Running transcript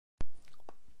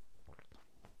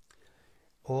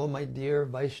Oh, my dear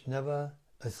Vaishnava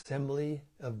assembly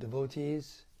of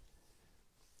devotees,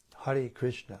 Hare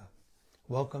Krishna.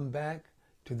 Welcome back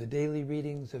to the daily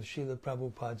readings of Srila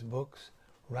Prabhupada's books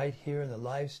right here in the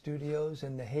live studios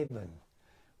in the Haven,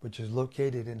 which is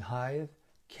located in Hythe,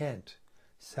 Kent,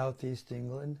 southeast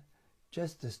England,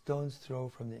 just a stone's throw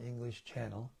from the English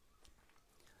Channel.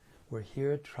 We're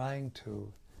here trying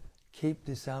to keep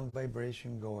the sound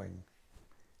vibration going.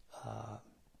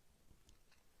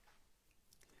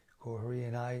 Kohari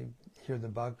and I hear the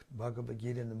Bhagavad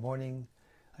Gita in the morning.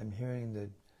 I'm hearing the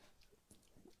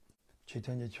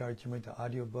Chaitanya Charitamrita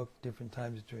audiobook different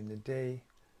times during the day.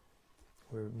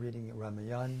 We're reading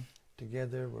Ramayana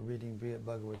together. We're reading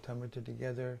Bhagavatamrita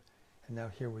together. And now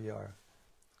here we are,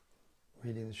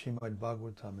 reading the Srimad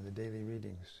Bhagavatam and the daily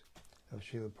readings of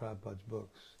Srila Prabhupada's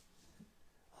books.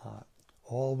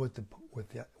 All with the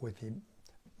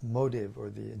motive or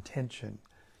the intention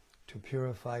to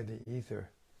purify the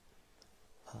ether,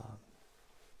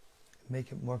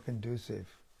 make it more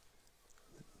conducive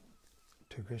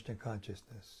to Krishna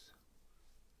consciousness.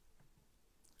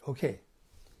 Okay.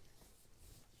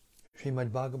 Srimad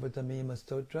Bhagavatam Mahima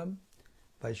Stotram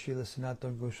by Srila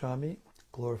Sanatana Goswami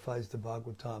glorifies the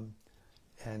Bhagavatam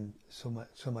and so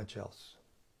much else.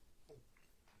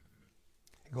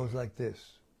 It goes like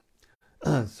this.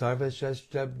 Sarva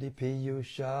Shastabdi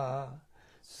Piyusha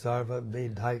Sarva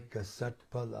Vedhaika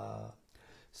Satpala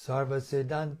Sarva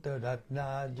Siddhanta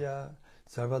Ratnaja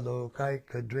Sarva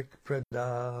Lokaika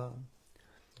Drikprada.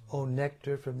 O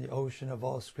nectar from the ocean of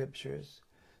all scriptures,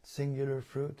 singular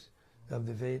fruit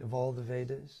of all the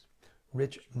Vedas,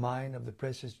 rich mine of the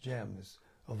precious gems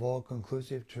of all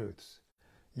conclusive truths,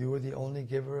 you are the only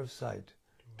giver of sight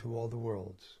to all the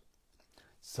worlds.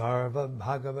 Sarva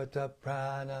Bhagavata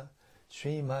Prana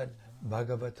Srimad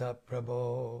Bhagavata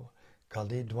Prabho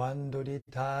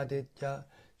Kalidwandoditaditya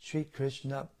Sri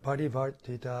Krishna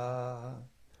Parivartita.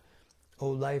 O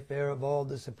life air of all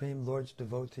the Supreme Lord's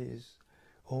devotees,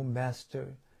 O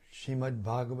Master Srimad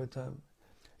Bhagavatam,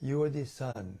 you are the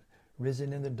sun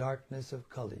risen in the darkness of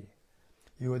Kali.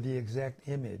 You are the exact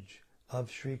image of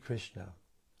Sri Krishna.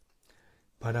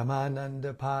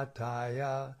 Paramananda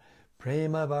Pataya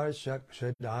Prema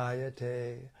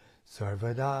Varshakshadayate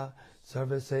Sarvada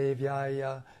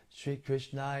Sarvasevyaya Sri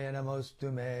Krishnaya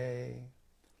Namostume.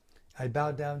 I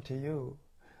bow down to you,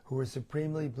 who are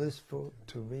supremely blissful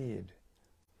to read.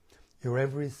 Your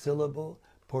every syllable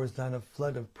pours down a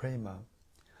flood of prema.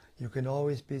 You can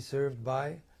always be served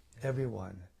by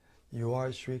everyone. You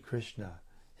are Sri Krishna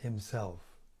himself.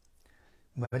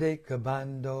 Madeka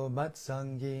Bando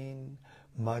Matsangin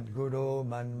Madguru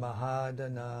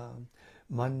Manmahadana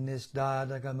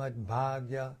Mannisdadaka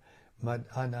Madbhagya Mad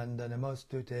Ananda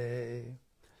Namostute.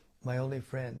 My only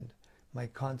friend, my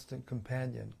constant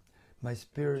companion, my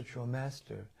spiritual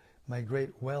master, my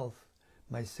great wealth,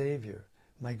 my savior,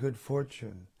 my good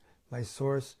fortune, my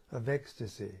source of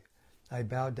ecstasy, I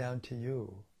bow down to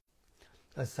you.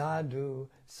 Asadu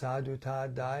saduta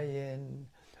dayin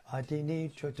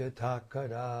adini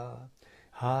chochatakara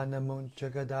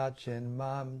hanamunchagadachin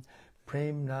mam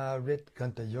premna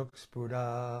ritkanta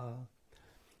yokspura.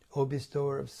 O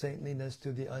bestower of saintliness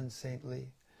to the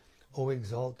unsaintly, O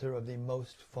exalter of the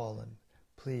most fallen,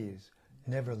 please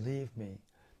never leave me.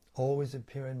 Always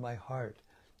appear in my heart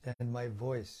and my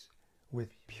voice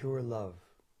with pure love.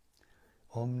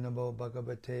 Om Namo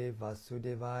Bhagavate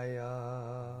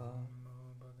Vasudevaya.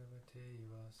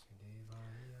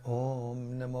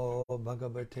 Om Namo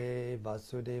Bhagavate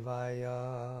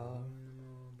Vasudevaya.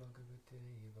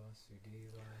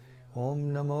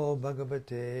 Om Namo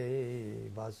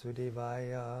Bhagavate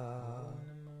Vasudevaya.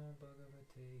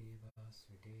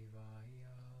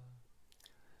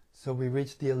 So we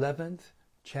reached the 11th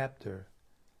chapter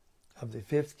of the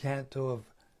 5th canto of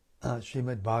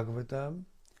Srimad Bhagavatam,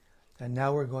 and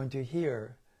now we're going to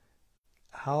hear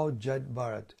how Jad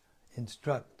Bharat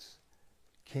instructs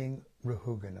King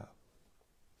Rahugana.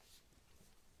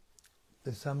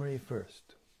 The summary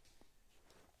first.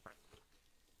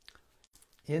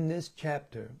 In this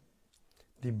chapter,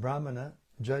 the Brahmana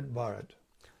Jad Bharat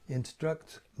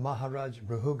instructs Maharaj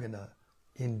Rahugana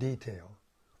in detail.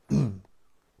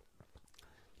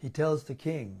 He tells the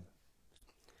king,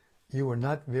 you are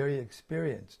not very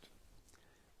experienced,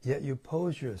 yet you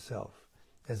pose yourself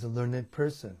as a learned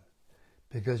person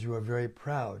because you are very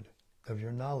proud of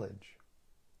your knowledge.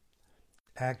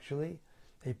 Actually,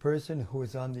 a person who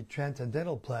is on the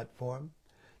transcendental platform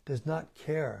does not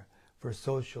care for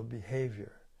social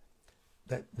behavior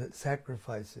that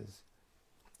sacrifices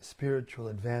spiritual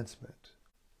advancement.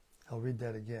 I'll read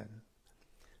that again.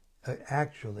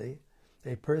 Actually,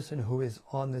 a person who is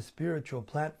on the spiritual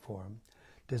platform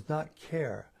does not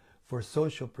care for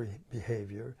social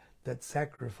behavior that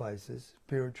sacrifices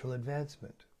spiritual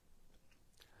advancement.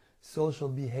 Social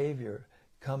behavior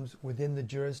comes within the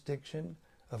jurisdiction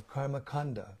of karma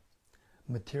kanda,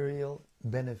 material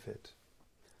benefit.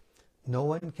 No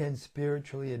one can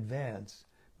spiritually advance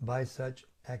by such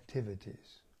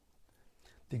activities.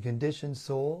 The conditioned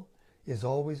soul is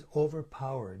always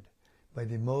overpowered by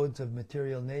the modes of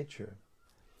material nature,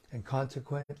 and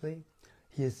consequently,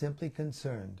 he is simply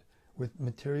concerned with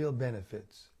material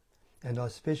benefits and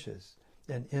auspicious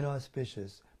and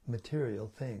inauspicious material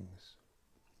things.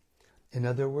 In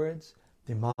other words,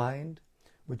 the mind,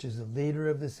 which is the leader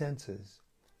of the senses,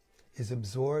 is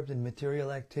absorbed in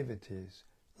material activities,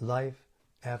 life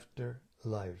after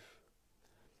life.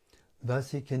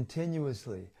 Thus he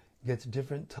continuously gets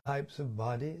different types of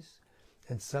bodies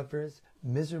and suffers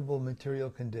miserable material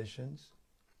conditions.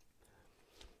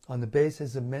 On the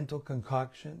basis of mental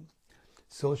concoction,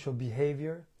 social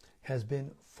behavior has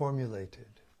been formulated.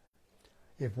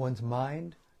 If one's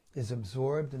mind is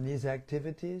absorbed in these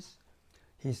activities,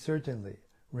 he certainly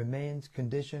remains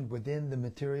conditioned within the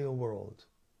material world.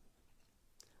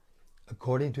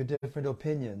 According to different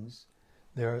opinions,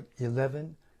 there are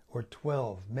 11 or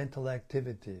 12 mental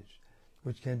activities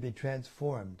which can be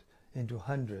transformed into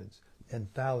hundreds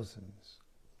and thousands.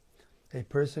 A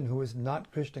person who is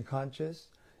not Krishna conscious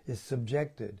is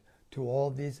subjected to all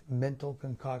these mental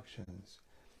concoctions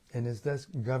and is thus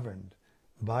governed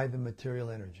by the material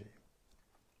energy.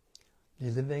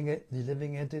 The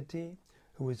living entity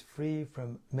who is free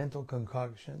from mental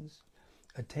concoctions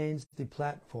attains the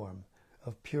platform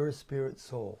of pure spirit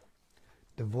soul,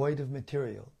 devoid of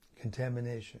material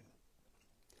contamination.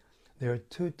 There are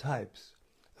two types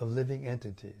of living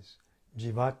entities,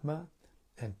 Jivatma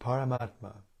and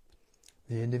Paramatma,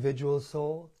 the individual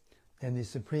soul and the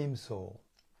Supreme Soul.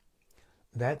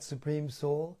 That Supreme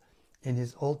Soul, in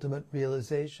his ultimate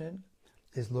realization,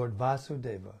 is Lord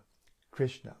Vasudeva,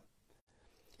 Krishna.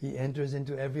 He enters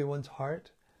into everyone's heart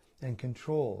and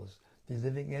controls the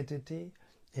living entity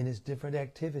in his different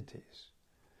activities.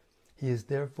 He is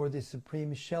therefore the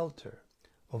supreme shelter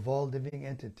of all living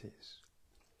entities.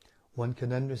 One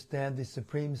can understand the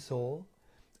Supreme Soul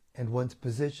and one's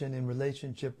position in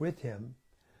relationship with him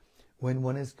when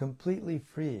one is completely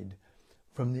freed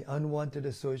from the unwanted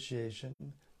association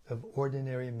of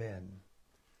ordinary men.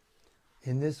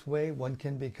 In this way, one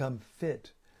can become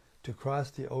fit to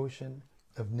cross the ocean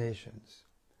of nations.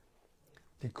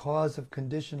 The cause of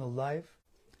conditional life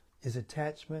is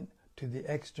attachment to the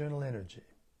external energy.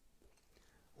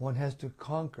 One has to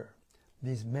conquer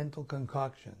these mental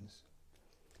concoctions.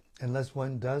 Unless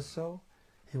one does so,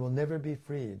 he will never be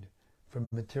freed from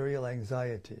material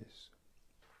anxieties.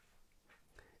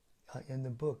 In the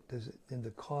book, in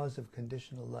the cause of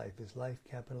conditional life, is life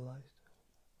capitalized?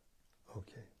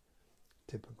 Okay,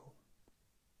 typical.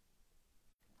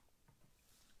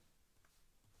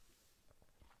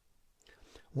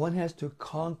 One has to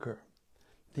conquer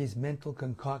these mental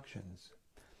concoctions.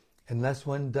 Unless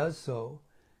one does so,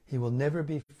 he will never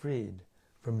be freed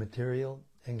from material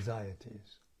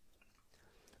anxieties.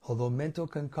 Although mental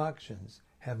concoctions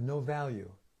have no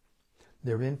value,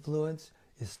 their influence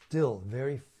is still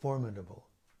very formidable.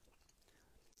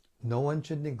 No one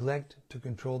should neglect to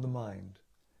control the mind.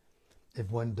 If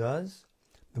one does,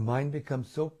 the mind becomes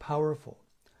so powerful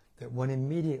that one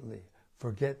immediately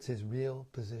forgets his real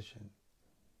position.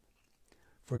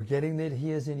 Forgetting that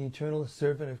he is an eternal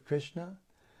servant of Krishna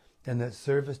and that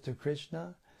service to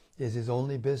Krishna is his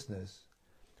only business,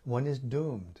 one is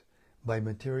doomed by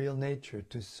material nature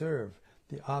to serve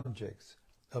the objects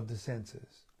of the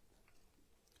senses.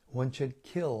 One should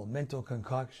kill mental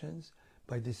concoctions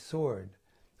by the sword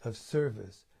of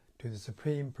service to the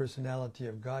Supreme Personality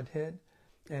of Godhead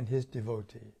and his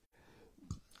devotee.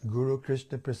 Guru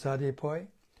Krishna Prasadi Poi,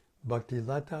 Bhakti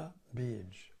Lata Bij.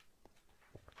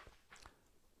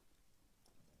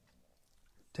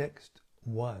 Text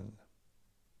 1.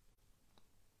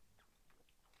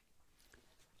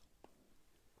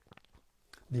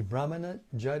 The Brahmana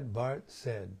Jad Bharat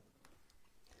said,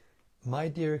 "My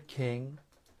dear king,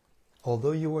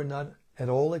 although you were not at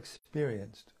all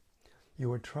experienced, you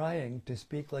were trying to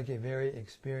speak like a very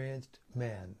experienced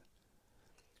man.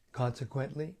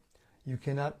 Consequently, you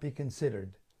cannot be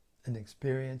considered an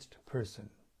experienced person.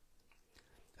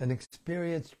 An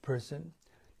experienced person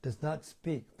does not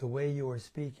speak the way you are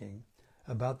speaking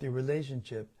about the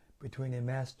relationship between a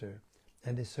master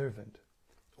and a servant,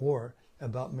 or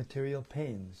about material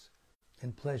pains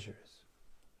and pleasures.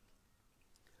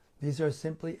 These are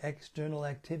simply external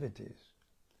activities.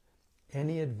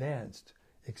 Any advanced,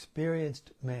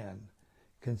 experienced man,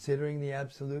 considering the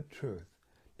absolute truth,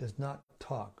 does not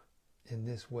talk in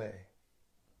this way.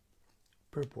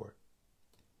 Purport.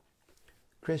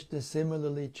 Krishna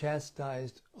similarly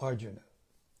chastised Arjuna.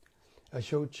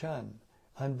 Ashochan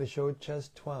anvishochas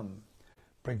tvam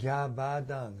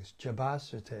pragyabhadangs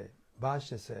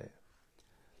bhashase.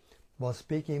 While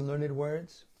speaking learned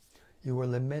words, you are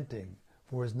lamenting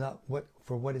for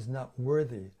what is not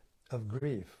worthy of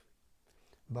grief.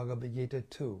 Bhagavad Gita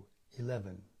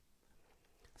 2:11.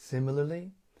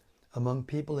 Similarly, among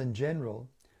people in general,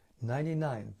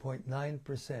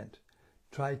 99.9%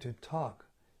 try to talk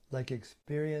like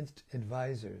experienced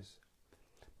advisors,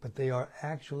 but they are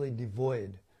actually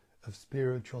devoid of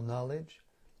spiritual knowledge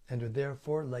and are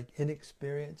therefore like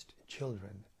inexperienced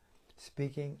children,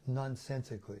 speaking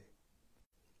nonsensically.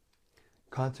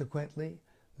 Consequently,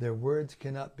 their words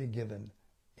cannot be given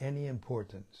any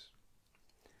importance.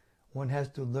 One has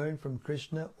to learn from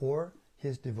Krishna or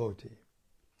his devotee.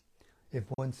 If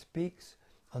one speaks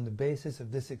on the basis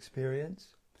of this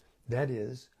experience, that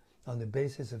is, on the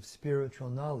basis of spiritual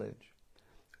knowledge,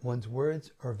 one's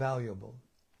words are valuable.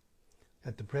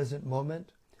 At the present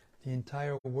moment, the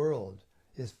entire world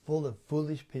is full of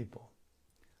foolish people.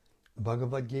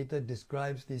 Bhagavad Gita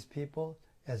describes these people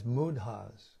as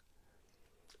mudhas.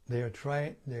 They are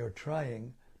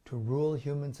trying to rule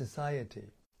human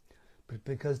society, but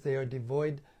because they are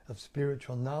devoid of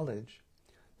spiritual knowledge,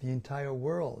 the entire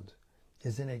world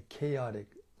is in a chaotic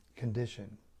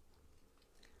condition.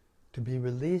 To be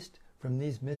released from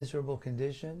these miserable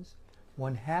conditions,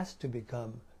 one has to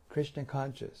become Krishna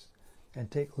conscious and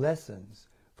take lessons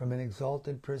from an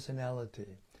exalted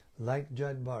personality like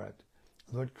Jad Bharat,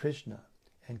 Lord Krishna,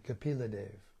 and Kapila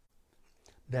Dev.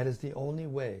 That is the only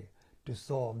way to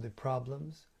solve the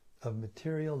problems of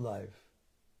material life.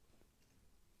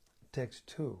 Text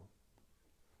 2.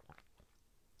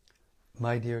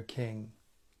 My dear King,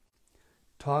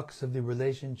 talks of the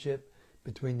relationship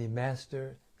between the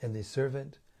master and the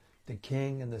servant, the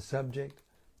king and the subject,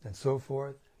 and so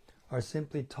forth, are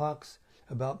simply talks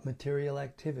about material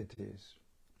activities.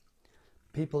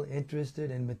 People interested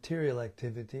in material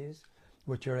activities,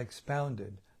 which are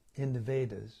expounded in the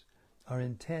Vedas, are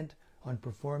intent on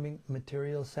performing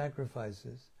material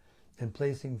sacrifices and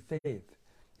placing faith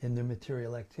in their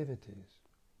material activities.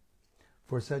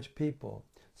 For such people,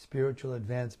 spiritual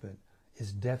advancement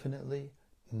is definitely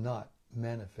not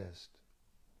manifest.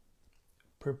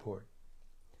 Purport.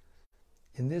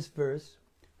 In this verse,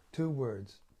 two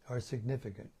words are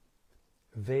significant: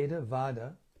 Veda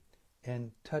Vada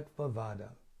and Tattva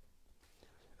Vada.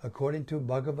 According to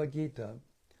Bhagavad Gita,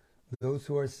 those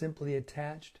who are simply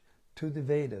attached to the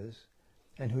Vedas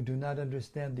and who do not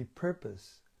understand the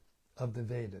purpose of the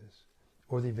Vedas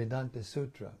or the Vedanta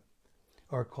Sutra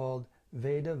are called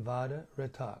Veda Vada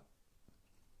Ratak.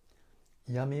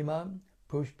 Yamimam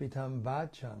pushpitam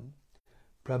vacham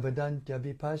prabhadantya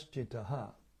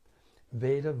vipaschitaha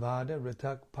Veda Vada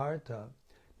Ratak Partha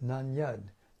Nanyad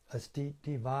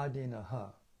Astiti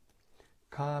Vadinaha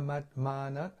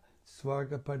Kamatmanak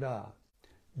Swargapada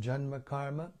Janma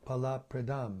Karma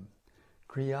Palapradam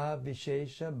Kriya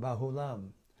Vishesha Bahulam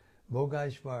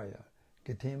Bhogaishvarya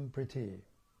Gatim Prati.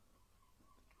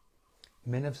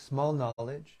 Men of small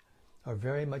knowledge are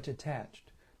very much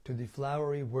attached to the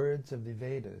flowery words of the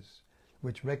Vedas,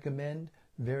 which recommend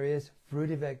various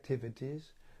fruitive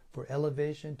activities for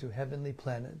elevation to heavenly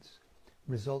planets,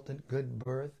 resultant good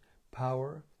birth,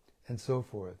 power, and so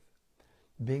forth,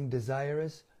 being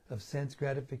desirous of sense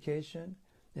gratification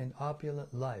and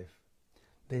opulent life.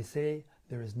 They say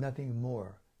there is nothing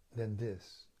more than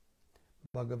this.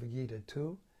 Bhagavad Gita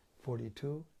 2,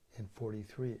 42 and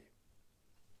 43.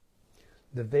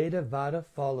 The Veda Vada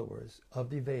followers of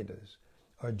the Vedas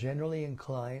are generally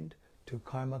inclined to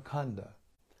karma kanda,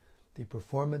 the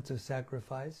performance of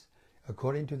sacrifice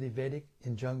according to the Vedic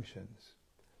injunctions.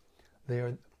 They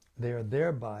are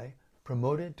thereby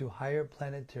promoted to higher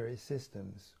planetary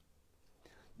systems.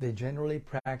 They generally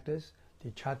practice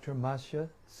the Chaturmasya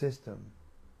system.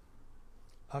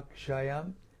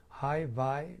 Akshayam Hai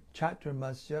Vai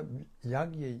Chaturmasya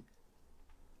Yagya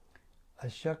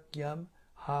Ashakyam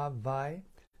Ha Vai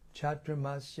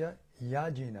Chaturmasya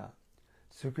Yajina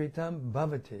Sukritam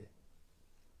Bhavati.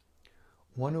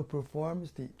 One who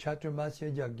performs the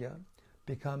Chaturmasya Yagya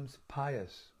becomes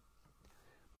pious.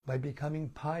 By becoming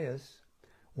pious,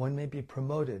 one may be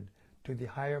promoted to the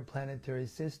higher planetary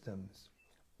systems.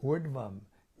 Urdvam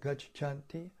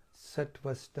Gachanti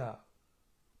Sattvasta.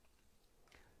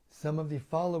 Some of the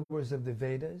followers of the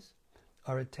Vedas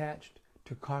are attached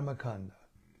to Karmakanda,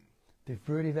 the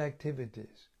fruitive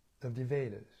activities of the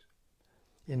Vedas,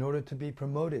 in order to be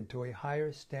promoted to a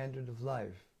higher standard of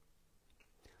life.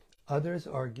 Others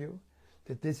argue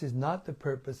that this is not the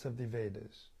purpose of the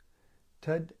Vedas.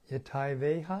 Tad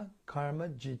yataiveha karma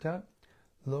jita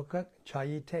loka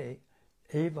chayite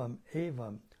evam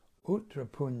evam utra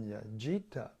punya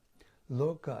jita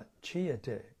loka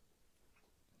chiyate.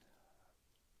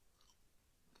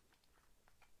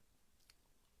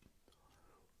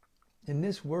 In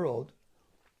this world,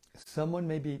 someone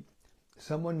may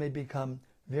become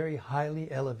very highly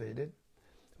elevated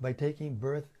by taking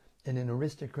birth in an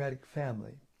aristocratic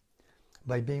family,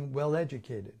 by being well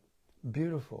educated,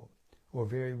 beautiful, or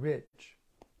very rich.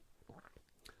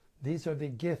 These are the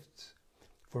gifts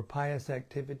for pious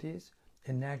activities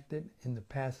enacted in the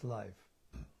past life.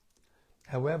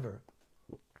 However,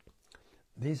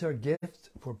 these are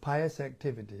gifts for pious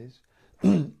activities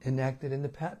enacted in the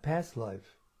past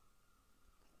life.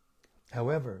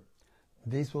 However,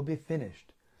 these will be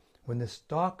finished when the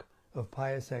stock of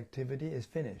pious activity is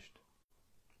finished.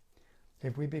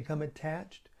 If we become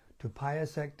attached to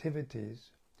pious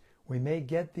activities, we may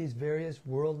get these various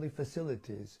worldly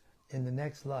facilities in the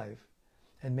next life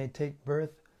and may take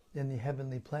birth in the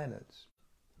heavenly planets.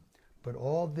 But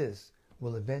all this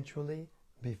will eventually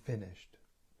be finished.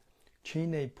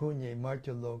 Chine punye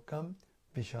martyalokam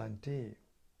vishanti.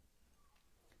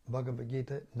 Bhagavad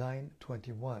Gita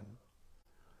 9:21.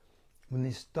 When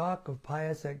the stock of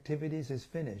pious activities is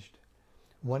finished,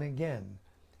 one again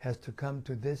has to come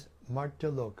to this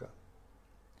martyaloka.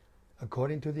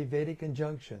 According to the Vedic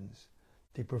injunctions,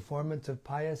 the performance of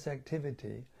pious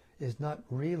activity is not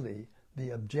really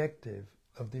the objective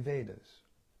of the Vedas.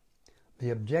 The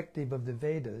objective of the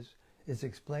Vedas is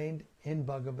explained in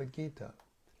Bhagavad Gita.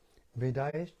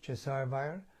 Vedais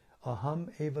chasarvar aham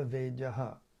eva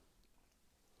vedyaha.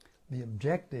 The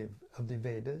objective of the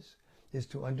Vedas is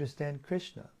to understand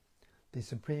Krishna, the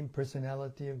Supreme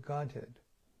Personality of Godhead.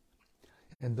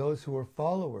 And those who are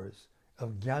followers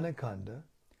of Jnanakanda,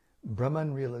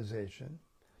 Brahman realization,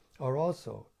 are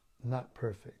also not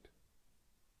perfect.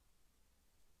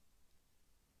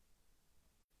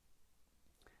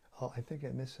 Oh, I think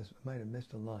I might have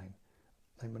missed a line.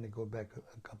 I'm going to go back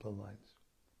a couple of lines.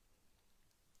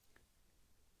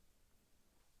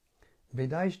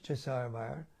 Vedaishcha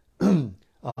sarvar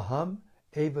aham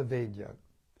eva vedyak.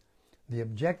 The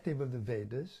objective of the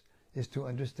Vedas is to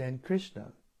understand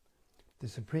Krishna, the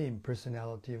Supreme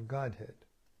Personality of Godhead.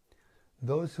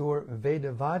 Those who are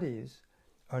Vedavadis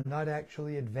are not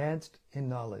actually advanced in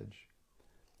knowledge,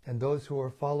 and those who are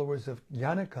followers of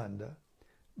Jnanakanda,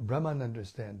 Brahman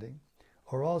understanding,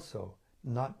 are also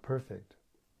not perfect.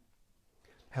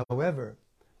 However,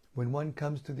 when one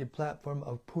comes to the platform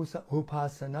of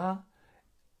upasana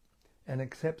and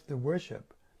accepts the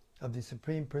worship of the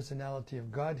Supreme Personality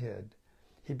of Godhead,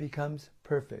 he becomes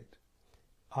perfect.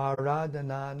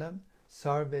 Aradhananam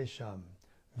sarvesham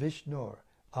Vishnur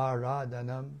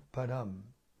aradhanam param.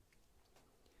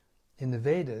 In the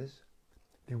Vedas,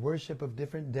 the worship of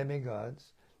different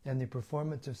demigods and the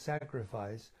performance of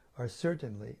sacrifice are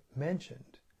certainly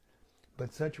mentioned,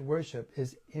 but such worship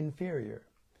is inferior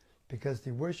because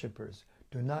the worshippers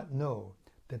do not know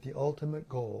that the ultimate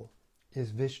goal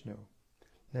is Vishnu.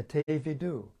 Nate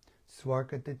vidu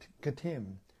swargagatim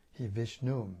hi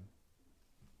Vishnum.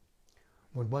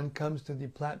 When one comes to the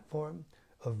platform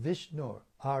of Vishnu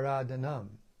Aradhanam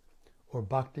or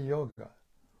Bhakti Yoga,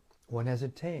 one has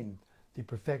attained the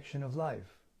perfection of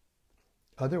life.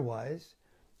 Otherwise,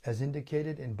 as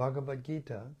indicated in Bhagavad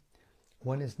Gita,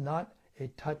 one is not a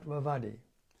Tattvavadi,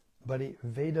 but a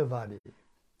Vedavadi,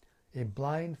 a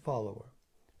blind follower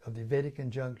of the Vedic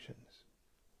injunctions.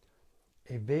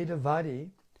 A Vedavadi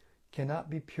cannot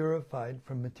be purified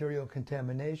from material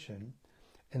contamination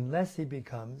unless he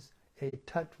becomes a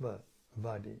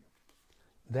Tattvavadi,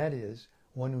 that is,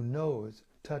 one who knows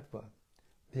Tattva,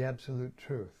 the absolute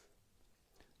truth.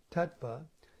 Tattva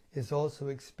is also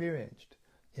experienced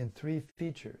in three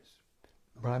features: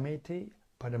 Brahmeti,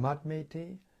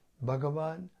 Paramatmeti,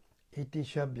 Bhagavan, Iti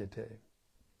Shabdyate.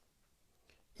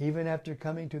 Even after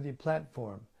coming to the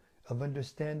platform of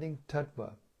understanding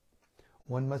Tattva,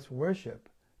 one must worship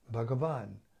Bhagavan,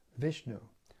 Vishnu,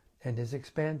 and his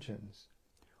expansions,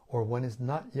 or one is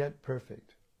not yet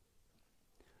perfect.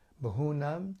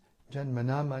 Bahunam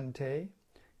janmanamante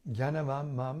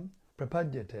jnanavam mam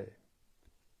prapadyate.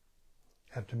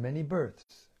 After many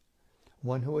births,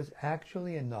 one who is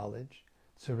actually in knowledge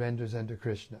surrenders unto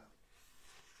Krishna.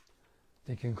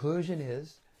 The conclusion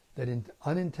is that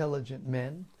unintelligent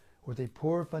men with a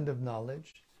poor fund of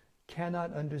knowledge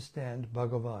cannot understand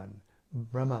Bhagavan,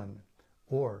 Brahman,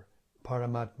 or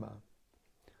Paramatma.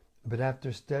 But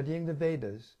after studying the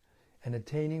Vedas and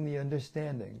attaining the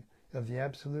understanding of the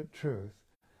absolute truth,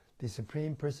 the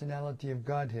Supreme Personality of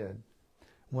Godhead,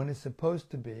 one is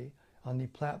supposed to be on the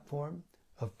platform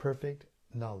of perfect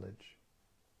knowledge.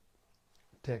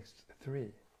 Text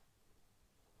 3.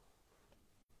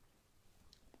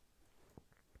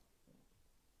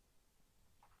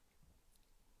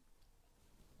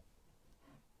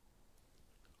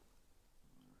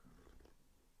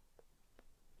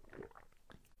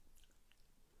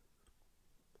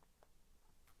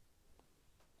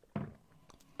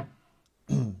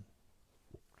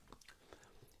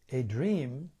 A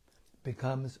dream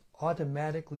becomes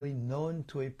automatically known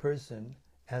to a person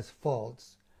as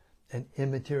false and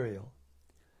immaterial.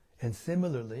 And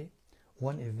similarly,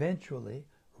 one eventually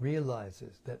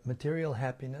realizes that material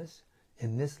happiness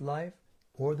in this life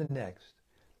or the next,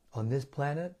 on this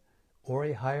planet or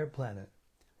a higher planet,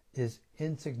 is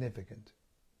insignificant.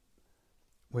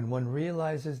 When one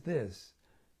realizes this,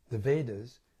 the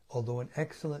Vedas, although an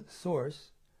excellent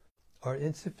source, are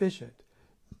insufficient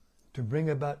to bring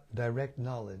about direct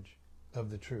knowledge of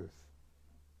the truth.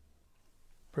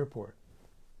 Purport.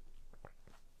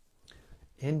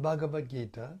 In Bhagavad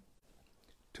Gita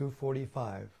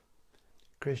 2:45,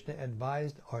 Krishna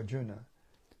advised Arjuna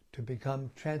to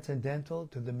become transcendental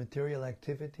to the material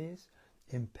activities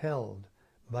impelled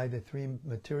by the three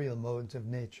material modes of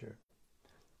nature.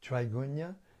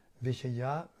 Trigunya,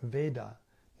 Vishaya, Veda,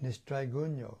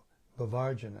 Nistraigunyo,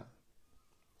 Bhavarjana.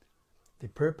 The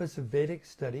purpose of Vedic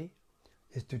study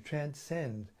is to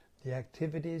transcend the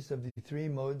activities of the three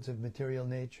modes of material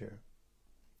nature.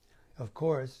 Of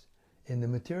course, in the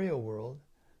material world,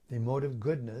 the mode of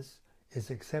goodness is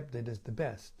accepted as the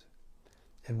best,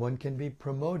 and one can be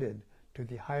promoted to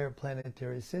the higher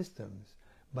planetary systems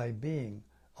by being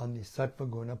on the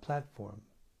Sattva-guna platform.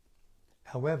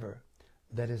 However,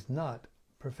 that is not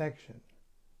perfection.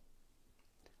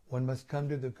 One must come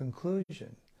to the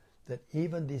conclusion that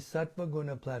even the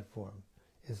Sattva-guna platform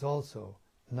is also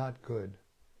not good.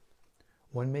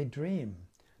 One may dream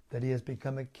that he has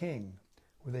become a king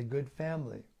with a good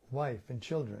family, wife, and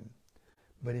children,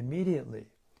 but immediately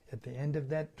at the end of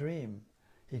that dream,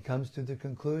 he comes to the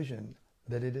conclusion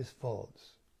that it is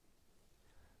false.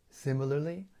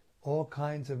 Similarly, all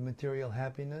kinds of material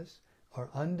happiness are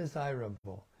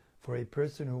undesirable for a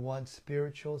person who wants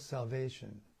spiritual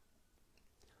salvation.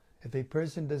 If a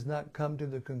person does not come to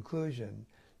the conclusion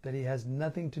that he has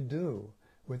nothing to do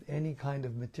with any kind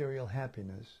of material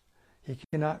happiness, he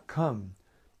cannot come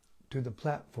to the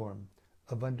platform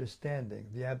of understanding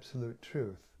the absolute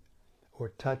truth, or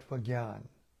tattva gyan.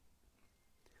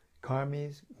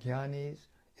 Karmis, jnanis,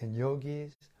 and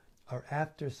yogis are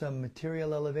after some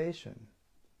material elevation.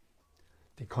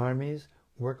 The karmis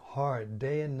work hard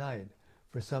day and night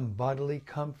for some bodily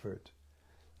comfort,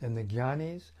 and the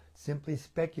jnanis simply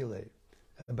speculate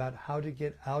about how to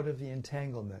get out of the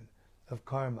entanglement of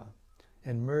karma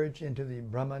and merge into the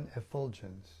Brahman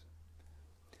effulgence.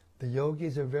 The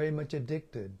yogis are very much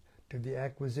addicted to the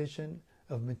acquisition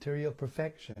of material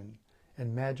perfection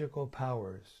and magical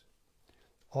powers.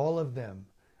 All of them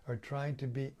are trying to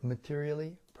be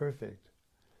materially perfect,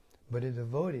 but a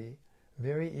devotee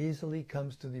very easily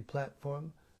comes to the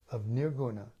platform of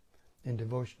nirguna in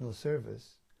devotional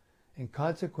service, and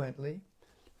consequently,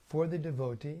 for the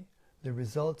devotee, the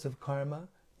results of karma,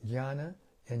 jnana,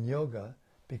 and yoga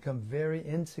become very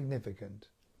insignificant.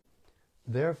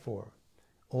 Therefore,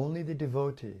 only the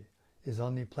devotee is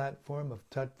on the platform of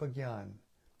tattva gyan,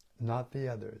 not the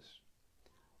others.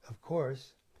 Of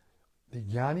course, the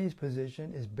jnani's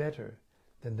position is better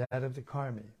than that of the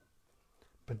karmi,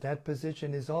 but that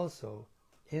position is also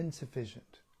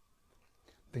insufficient.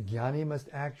 The jnani must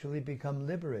actually become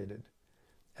liberated,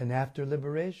 and after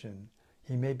liberation,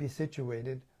 he may be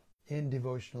situated in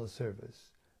devotional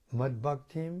service. Mad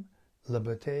bhaktim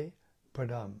labhate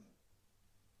padam.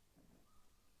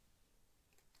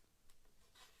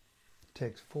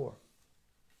 Text 4.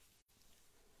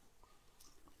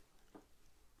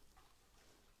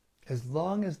 As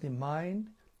long as the mind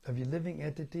of a living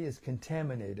entity is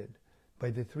contaminated by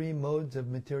the three modes of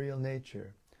material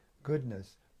nature,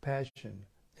 goodness, passion,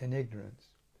 and ignorance,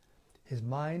 his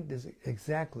mind is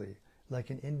exactly like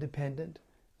an independent,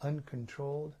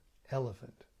 uncontrolled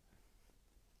elephant.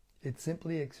 It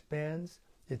simply expands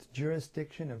its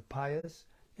jurisdiction of pious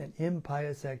and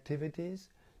impious activities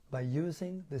by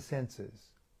using the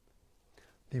senses.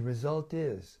 The result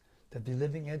is that the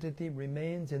living entity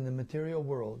remains in the material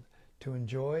world to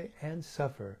enjoy and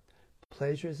suffer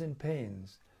pleasures and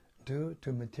pains due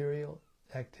to material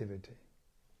activity.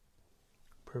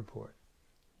 Purport.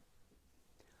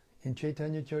 In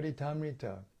Chaitanya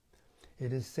Charitamrita,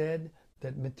 it is said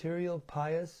that material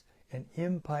pious and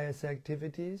impious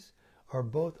activities are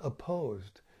both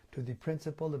opposed to the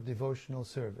principle of devotional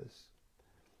service.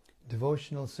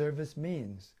 Devotional service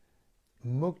means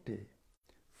mukti,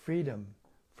 freedom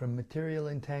from material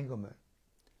entanglement.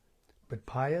 But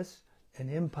pious and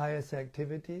impious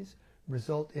activities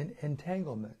result in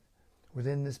entanglement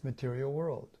within this material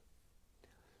world.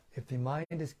 If the mind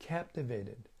is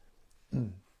captivated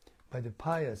by the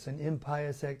pious and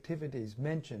impious activities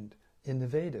mentioned in the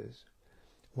Vedas,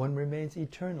 one remains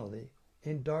eternally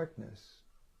in darkness.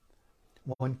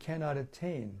 One cannot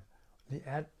attain the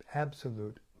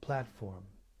absolute platform.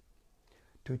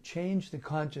 To change the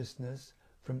consciousness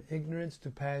from ignorance to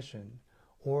passion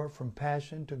or from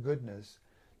passion to goodness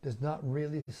does not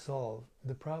really solve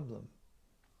the problem.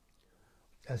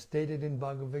 As stated in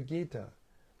Bhagavad Gita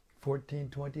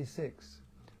 14:26,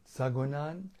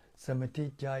 Sagunan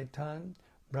samatijaitan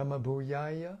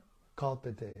brahmabhuyaya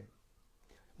kalpate.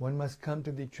 One must come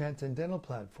to the transcendental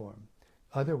platform,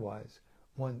 otherwise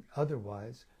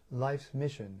life's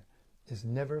mission is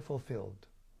never fulfilled.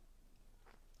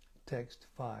 Text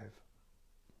 5.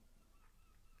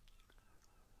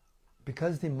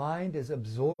 Because the mind is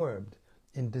absorbed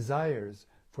in desires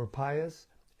for pious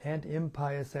and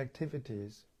impious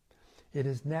activities, it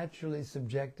is naturally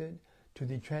subjected to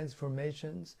the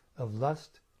transformations of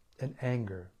lust and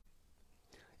anger.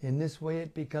 In this way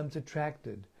it becomes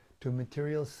attracted to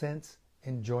material sense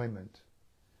enjoyment.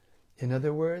 In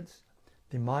other words,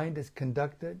 the mind is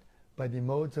conducted by the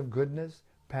modes of goodness,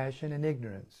 passion, and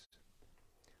ignorance.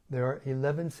 There are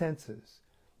 11 senses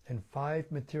and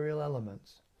 5 material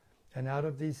elements, and out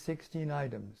of these 16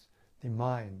 items, the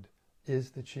mind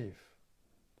is the chief.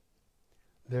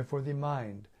 Therefore the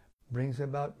mind brings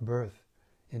about birth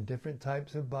in different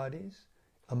types of bodies,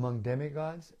 among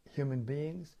demigods, human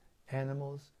beings,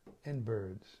 animals, and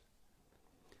birds.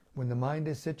 When the mind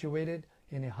is situated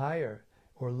in a higher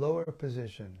or lower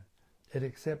position, it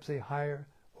accepts a higher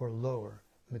or lower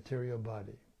material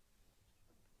body.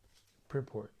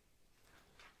 Purport.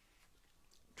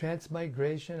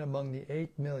 Transmigration among the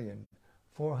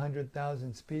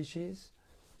 8,400,000 species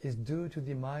is due to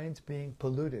the minds being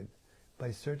polluted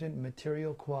by certain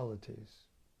material qualities.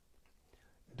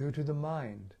 Due to the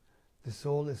mind, the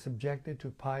soul is subjected to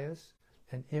pious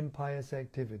and impious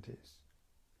activities.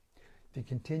 The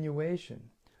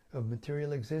continuation of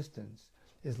material existence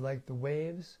is like the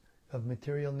waves of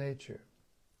material nature.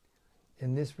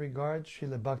 In this regard,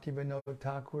 Srila Bhaktivinoda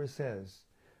Thakur says,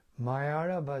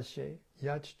 Mayara Bashe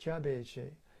Yachcha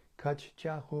Beshe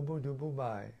Kachcha Hubu Dubu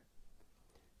Bai.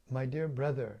 My dear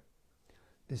brother,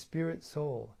 the spirit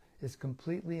soul is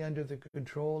completely under the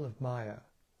control of Maya,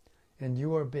 and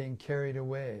you are being carried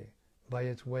away by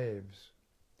its waves.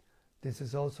 This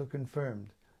is also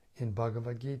confirmed in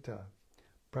Bhagavad Gita.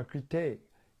 Prakrite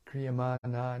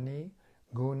kriyamanani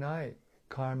gunai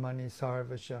karmani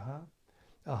sarvashaha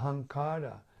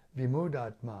ahankara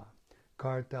vimudatma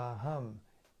kartaham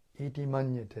iti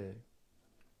manyate.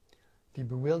 The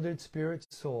bewildered spirit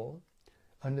soul,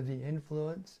 under the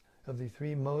influence of the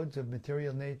 3 modes of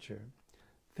material nature,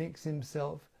 thinks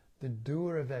himself the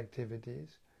doer of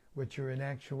activities which are in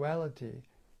actuality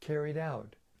carried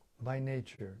out by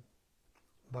nature.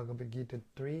 Bhagavad Gita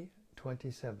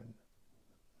 3:27.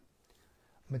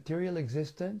 Material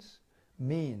existence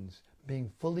means being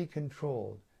fully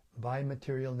controlled by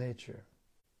material nature.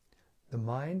 The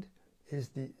mind is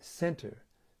the center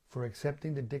for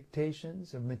accepting the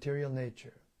dictations of material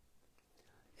nature.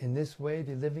 In this way,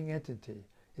 the living entity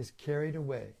is carried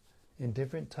away in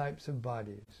different types of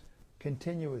bodies,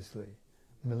 continuously,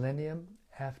 millennium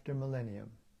after millennium.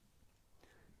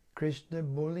 Krishna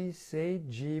Muli Se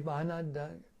Jeev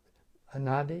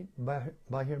Anadi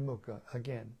Bahirmukha.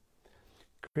 Again.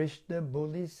 Krishna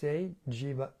Buli Se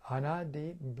Jiva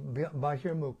Anadi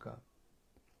Bahirmukha.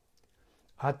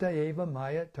 Ata Eva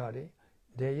Maya Tari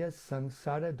Deya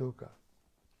Sangsara Dukkha.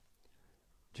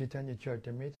 Chaitanya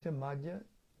Charitamrita Madhya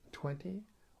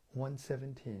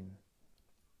 20:117.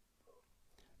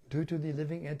 Due to the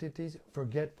living entity's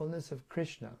forgetfulness of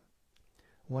Krishna,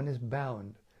 one is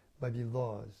bound by the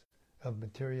laws of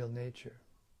material nature.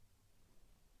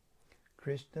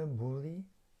 Krishna Bhuli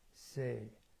Se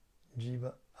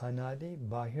Jiva Anadi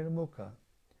Bahirmukha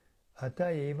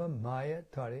Ata Eva Maya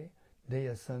Tare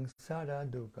Deya Sangsara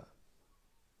Dukkha.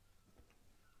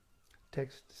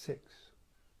 Text 6.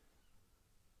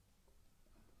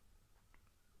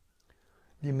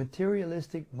 The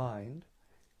materialistic mind,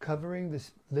 covering the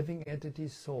living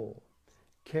entity's soul,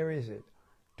 carries it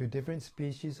to different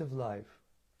species of life.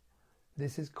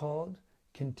 This is called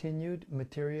continued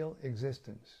material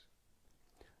existence.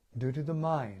 Due to the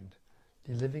mind,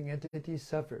 the living entity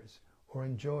suffers or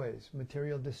enjoys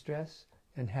material distress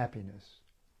and happiness.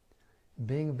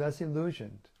 Being thus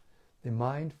illusioned, the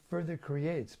mind further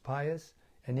creates pious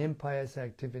and impious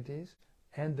activities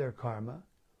and their karma,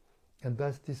 and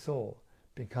thus the soul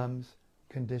becomes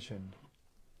conditioned.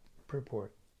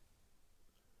 Purport.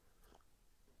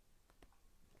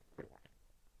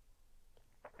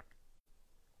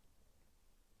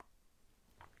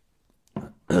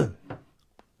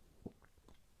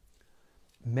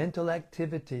 Mental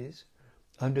activities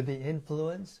under the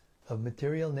influence of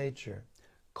material nature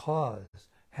cause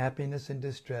happiness and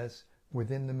distress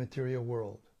within the material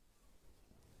world.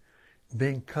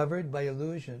 Being covered by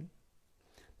illusion,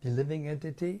 the living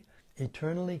entity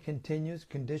eternally continues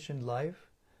conditioned life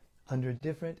under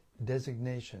different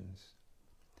designations.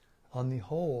 On the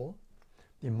whole,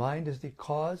 the mind is the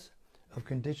cause of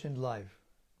conditioned life.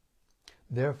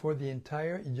 Therefore, the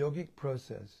entire yogic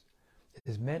process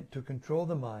is meant to control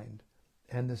the mind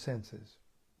and the senses.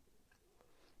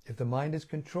 If the mind is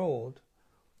controlled,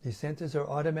 the senses are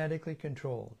automatically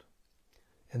controlled,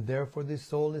 and therefore the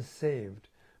soul is saved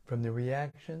from the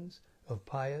reactions of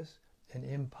pious and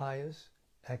impious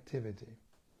activity.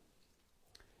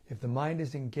 If the mind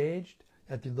is engaged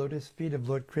at the lotus feet of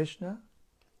Lord Krishna,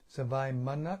 Savai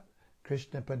Manak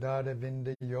Krishna Padada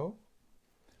Vindayo,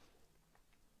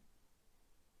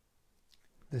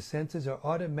 the senses are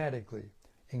automatically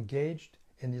engaged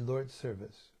in the Lord's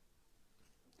service.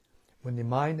 When the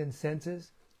mind and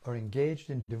senses are engaged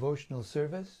in devotional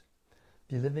service,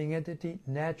 the living entity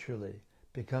naturally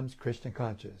becomes Krishna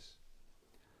conscious.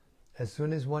 As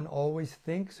soon as one always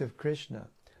thinks of Krishna,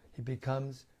 he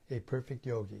becomes a perfect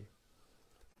yogi.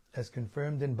 As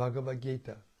confirmed in Bhagavad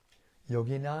Gita,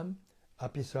 Yoginam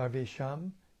api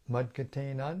sarvesham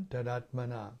madkatenan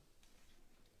tadatmana.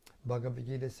 Bhagavad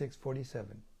Gita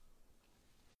 6:47.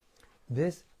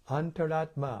 This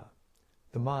antaratma,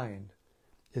 the mind,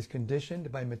 is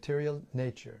conditioned by material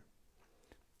nature.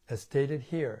 As stated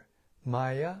here,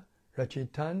 Maya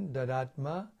rachitan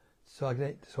dadatma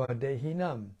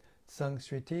swadehinam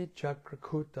sangsriti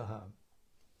chakrakutaha.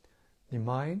 The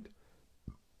mind,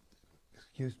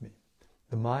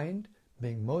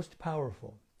 being most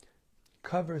powerful,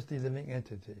 covers the living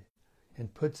entity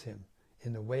and puts him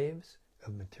in the waves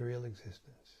of material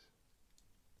existence.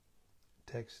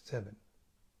 Text 7.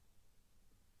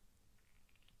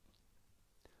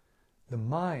 The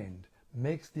mind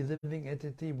makes the living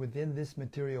entity within this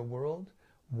material world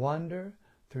wander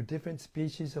through different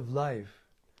species of life,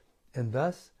 and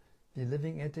thus the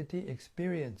living entity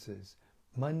experiences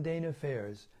mundane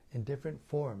affairs in different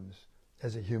forms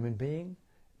as a human being,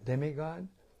 demigod,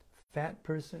 fat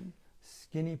person,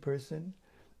 skinny person,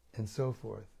 and so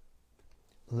forth.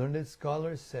 Learned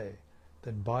scholars say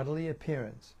that bodily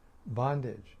appearance,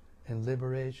 bondage, and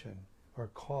liberation are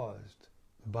caused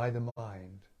by the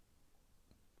mind.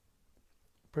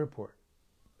 Purport.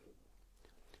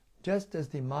 Just as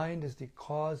the mind is the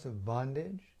cause of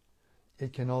bondage,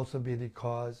 it can also be the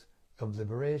cause of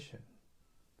liberation.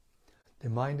 The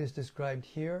mind is described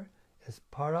here as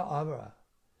para avara.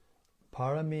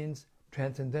 Para means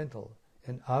transcendental,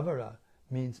 and avara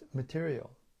means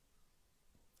material.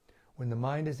 When the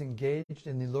mind is engaged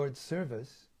in the Lord's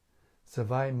service,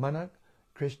 Savai Manak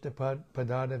Krishna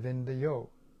Padada Vindayo,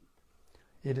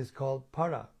 it is called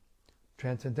para,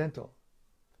 transcendental.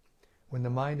 When the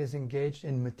mind is engaged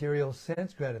in material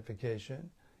sense gratification,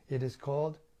 it is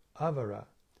called avara,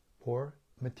 or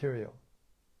material.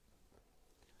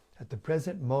 At the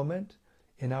present moment,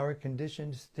 in our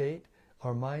conditioned state,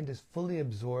 our mind is fully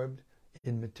absorbed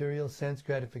in material sense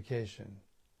gratification,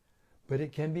 but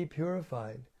it can be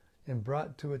purified and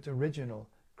brought to its original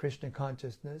Krishna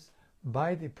consciousness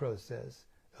by the process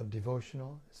of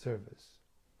devotional service.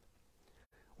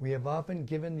 We have often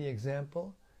given the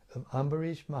example of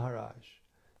Ambarish Maharaj,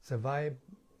 Savai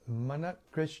Manak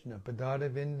Krishna Padada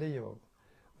Vindayo,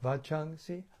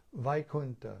 Vachangsi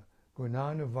Vaikunta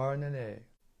Gunanuvarnane.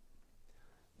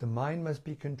 The mind must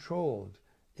be controlled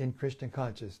in Krishna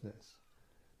consciousness.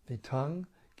 The tongue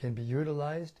can be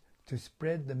utilized to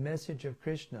spread the message of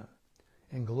Krishna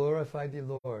and glorify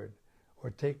the Lord, or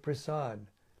take prasad,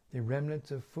 the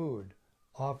remnants of food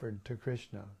offered to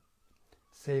Krishna.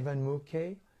 Sevan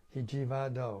mukhe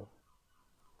hijivado.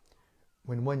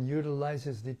 When one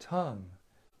utilizes the tongue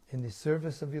in the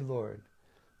service of the Lord,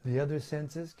 the other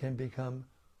senses can become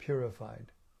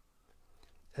purified.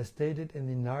 As stated in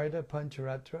the Narada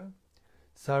Pancharatra,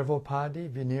 Sarvopadi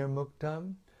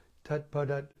vinirmuktam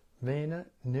tatpadat vena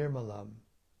nirmalam.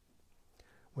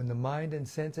 When the mind and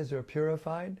senses are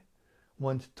purified,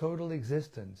 one's total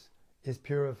existence is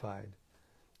purified,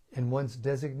 and one's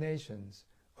designations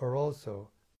are also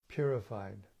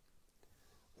purified.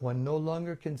 One no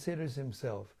longer considers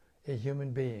himself a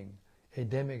human being, a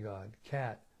demigod,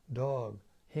 cat, dog,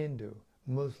 Hindu,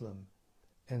 Muslim,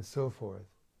 and so forth.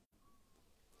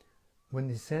 When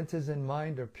the senses and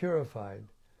mind are purified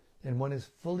and one is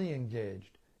fully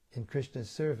engaged in Krishna's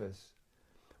service,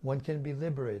 one can be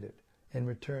liberated and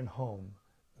return home,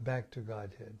 back to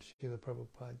Godhead. Srila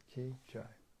Prabhupada Ki Jai.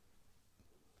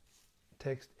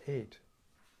 Text 8.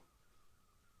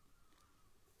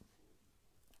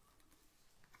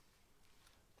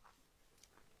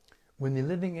 When the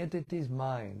living entity's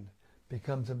mind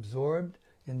becomes absorbed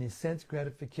in the sense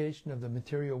gratification of the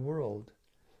material world,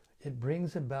 it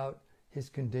brings about his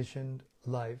conditioned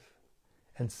life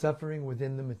and suffering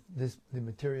within the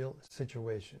material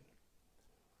situation.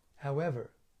 However,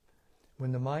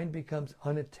 when the mind becomes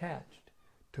unattached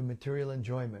to material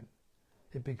enjoyment,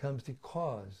 it becomes the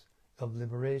cause of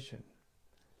liberation.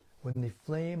 When the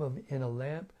flame in a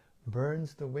lamp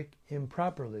burns the wick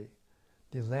improperly,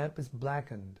 the lamp is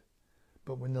blackened.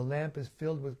 But when the lamp is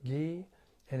filled with ghee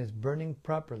and is burning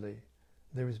properly,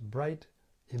 there is bright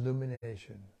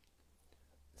illumination.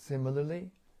 Similarly,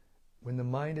 when the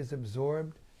mind is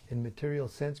absorbed in material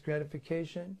sense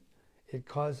gratification, it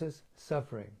causes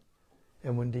suffering.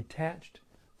 And when detached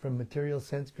from material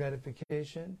sense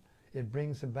gratification, it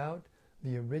brings about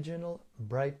the original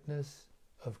brightness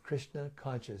of Krishna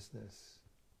consciousness.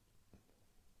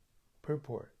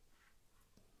 Purport.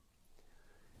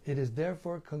 It is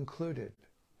therefore concluded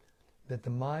that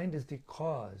the mind is the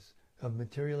cause of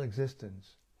material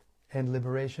existence and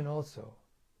liberation also.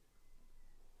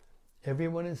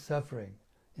 Everyone is suffering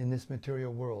in this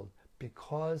material world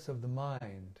because of the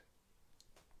mind.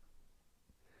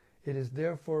 It is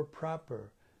therefore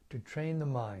proper to train the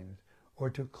mind or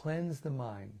to cleanse the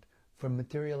mind from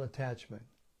material attachment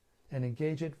and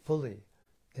engage it fully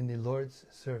in the Lord's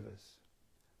service.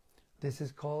 This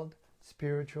is called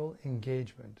spiritual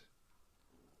engagement.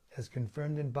 As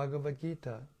confirmed in Bhagavad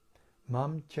Gita,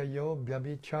 Mam chayo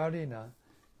vyabhicharina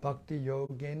bhakti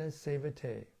yogena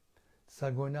sevate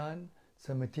sagunan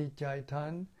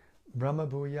samatijaitan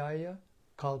brahmabhuyaya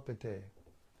kalpate.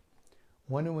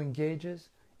 One who engages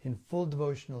in full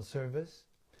devotional service,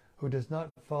 who does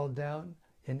not fall down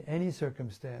in any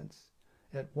circumstance,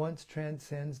 at once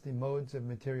transcends the modes of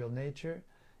material nature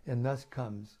and thus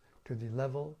comes to the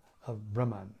level of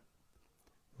Brahman.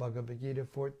 Bhagavad Gita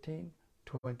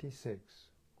 14:26.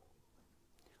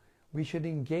 We should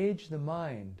engage the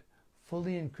mind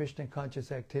fully in Krishna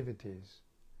conscious activities.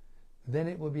 Then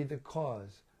it will be the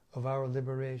cause of our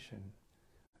liberation,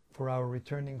 for our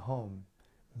returning home,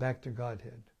 back to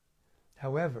Godhead.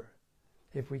 However,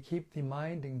 if we keep the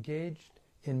mind engaged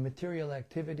in material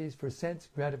activities for sense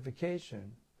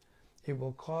gratification, it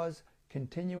will cause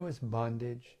continuous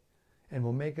bondage and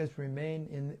will make us remain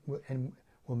in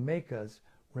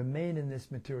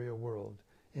this material world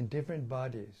in different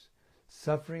bodies,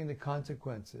 suffering the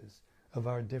consequences of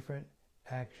our different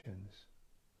actions.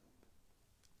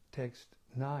 Text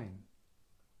 9.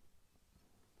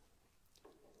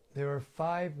 There are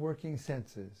 5 working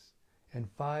senses and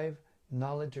 5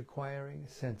 knowledge-acquiring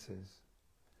senses.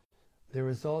 There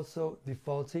is also the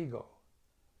false ego.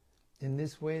 In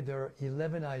this way, there are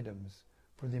 11 items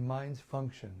for the mind's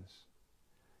functions.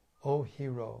 O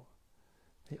hero,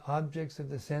 the objects of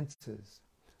the senses,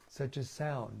 such as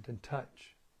sound and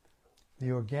touch,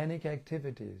 the organic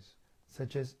activities,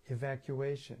 such as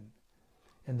evacuation,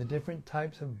 and the different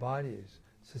types of bodies,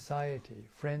 society,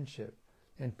 friendship,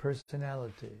 and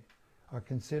personality, are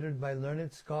considered by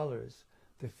learned scholars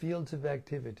the fields of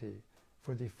activity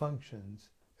for the functions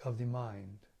of the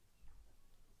mind.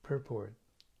 Purport.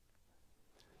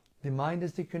 The mind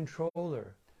is the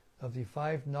controller of the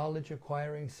 5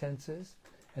 knowledge-acquiring senses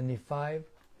and the 5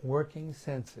 working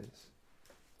senses.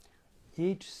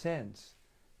 Each sense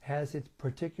has its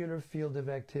particular field of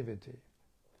activity.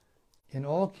 In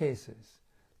all cases,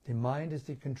 the mind is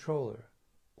the controller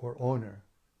or owner.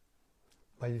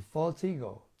 By the false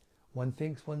ego, one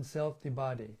thinks oneself the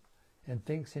body and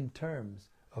thinks in terms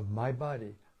of my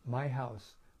body, my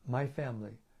house, my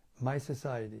family, my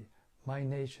society, my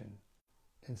nation,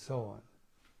 and so on.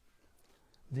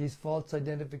 These false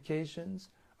identifications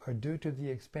are due to the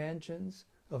expansions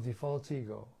of the false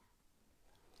ego.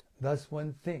 Thus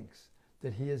one thinks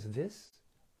that he is this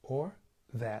or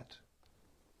that.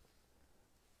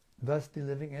 Thus the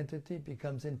living entity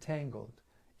becomes entangled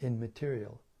in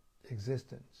material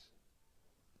existence.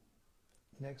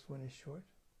 Next one is short.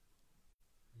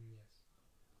 Yes.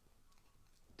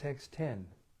 Text 10.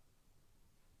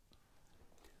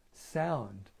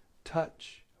 Sound,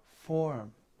 touch,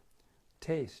 form,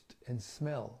 taste, and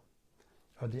smell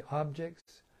are the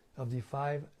objects of the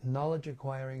 5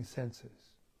 knowledge-acquiring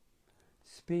senses.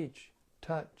 Speech,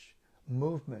 touch,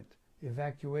 movement,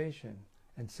 evacuation,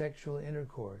 and sexual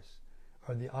intercourse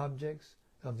are the objects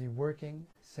of the working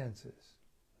senses.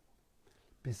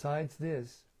 Besides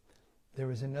this,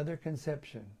 there is another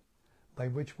conception by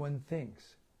which one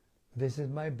thinks, this is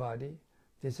my body,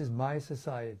 this is my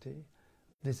society,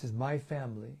 this is my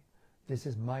family, this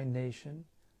is my nation,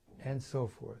 and so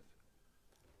forth.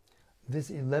 This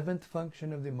 11th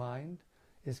function of the mind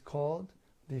is called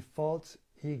the false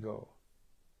ego.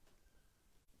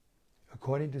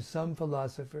 According to some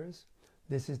philosophers,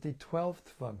 this is the 12th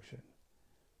function,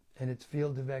 and its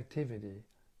field of activity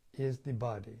is the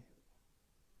body.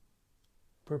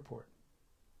 Purport.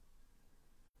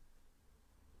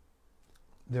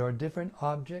 There are different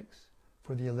objects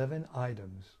for the 11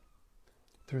 items.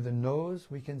 Through the nose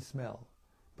we can smell,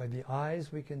 by the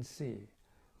eyes we can see,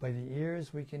 by the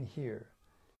ears we can hear,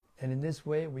 and in this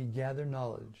way we gather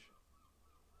knowledge.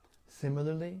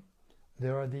 Similarly,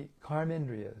 there are the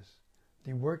karmendriyas,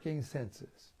 the working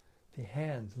senses, the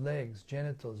hands, legs,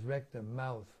 genitals, rectum,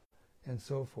 mouth, and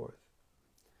so forth.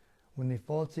 When the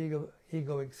false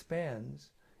ego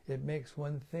expands, it makes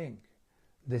one think,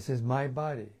 this is my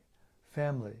body,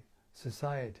 family,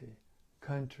 society,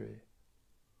 country,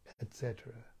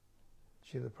 etc.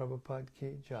 Srila Prabhupada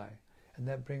Ki Jai. And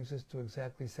that brings us to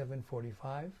exactly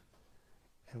 7:45,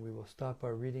 and we will stop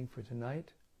our reading for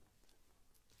tonight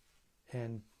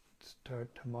and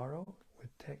start tomorrow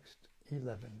with text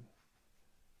 11.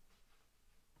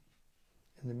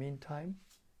 In the meantime,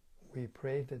 we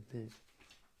pray that the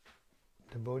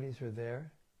devotees are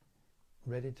there,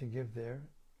 ready to give their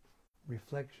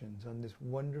reflections on this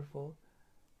wonderful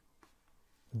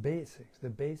basics, the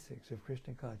basics of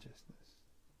Krishna consciousness.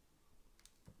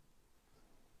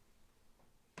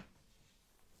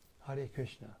 Hare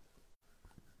Krishna.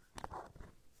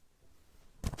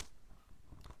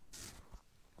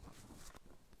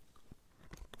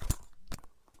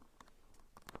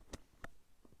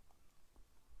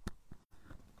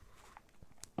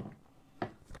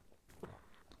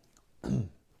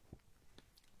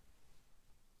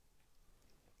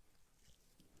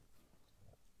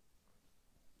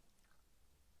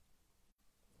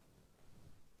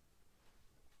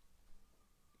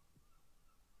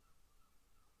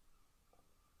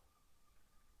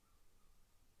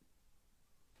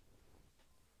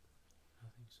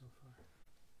 Nothing so far.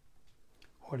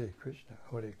 Hare Krishna,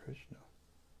 Hare Krishna.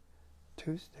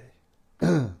 Tuesday.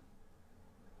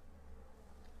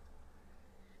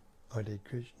 Hare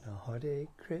Krishna, Hare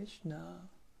Krishna.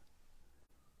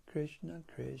 Krishna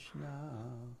Krishna,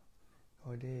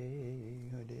 Hare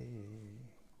Hare.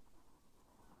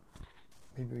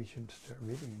 Maybe we should start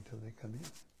reading until they come in.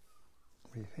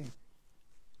 What do you think?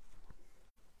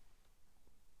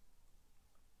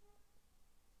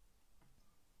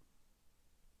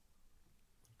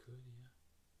 Good,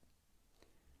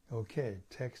 yeah. Okay,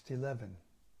 text 11.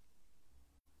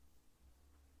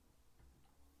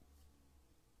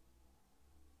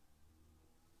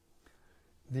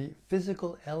 The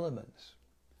physical elements,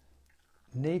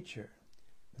 nature,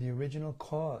 the original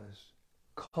cause,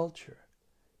 culture,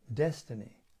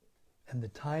 destiny, and the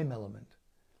time element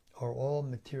are all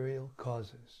material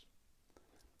causes.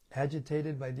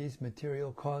 Agitated by these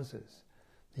material causes,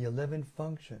 the 11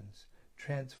 functions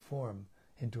transform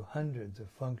into hundreds of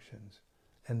functions,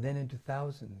 and then into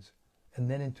thousands,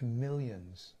 and then into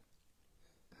millions.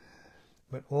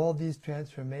 But all these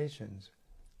transformations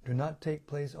do not take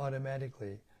place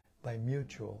automatically by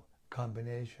mutual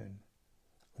combination.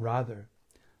 Rather,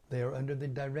 they are under the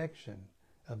direction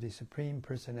of the Supreme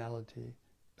Personality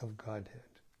of Godhead.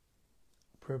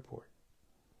 Purport.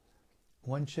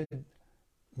 One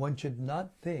should not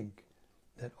think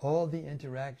that all the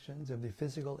interactions of the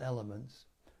physical elements,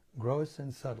 gross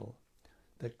and subtle,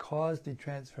 that cause the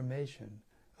transformation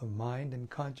of mind and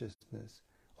consciousness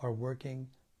are working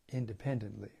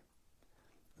independently.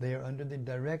 They are under the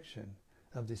direction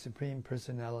of the Supreme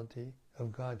Personality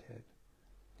of Godhead.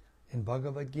 In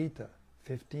Bhagavad Gita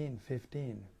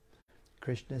 15:15,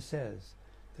 Krishna says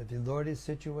that the Lord is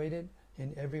situated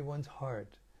in everyone's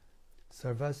heart.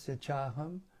 Sarvasya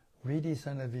chaham ridi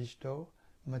sanavishto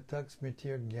matak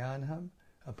smritir jnanham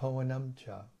apavanam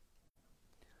cha.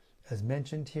 As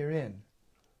mentioned herein,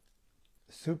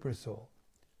 Supersoul,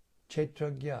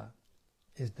 Kshetragya,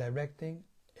 is directing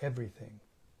everything.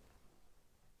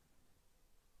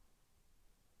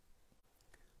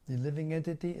 The living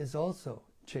entity is also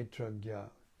Kshetragya,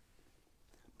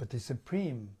 but the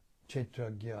supreme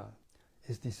Kshetragya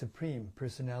is the Supreme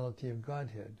Personality of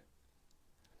Godhead.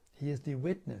 He is the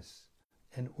witness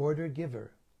and order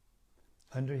giver.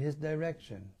 Under his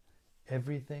direction,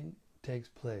 everything takes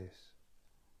place.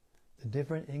 The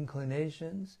different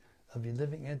inclinations of a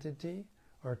living entity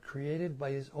are created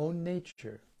by his own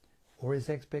nature or his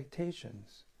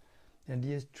expectations, and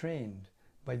he is trained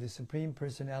by the Supreme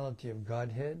Personality of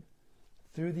Godhead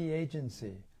through the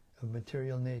agency of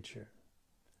material nature.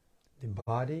 The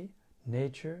body,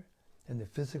 nature, and the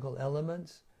physical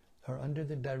elements are under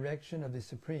the direction of the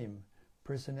Supreme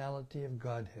Personality of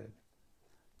Godhead.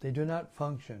 They do not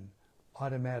function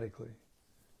automatically.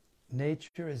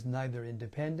 Nature is neither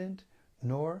independent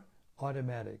nor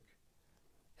automatic.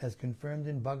 As confirmed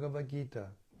in Bhagavad Gita,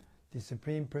 the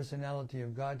Supreme Personality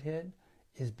of Godhead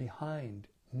is behind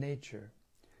nature.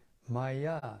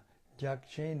 Maya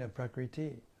jakshena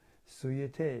prakriti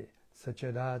suyate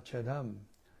sachadachadam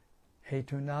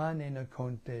hetunanena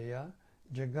konteya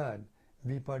jagad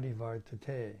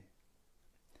viparivartate.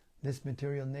 This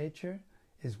material nature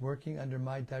is working under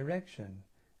my direction,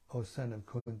 O son of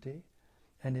Kunti,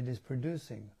 and it is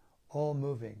producing all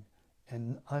moving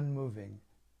and unmoving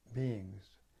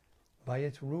beings. By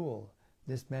its rule,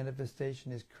 this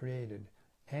manifestation is created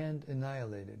and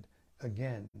annihilated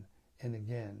again and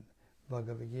again.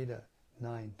 Bhagavad Gita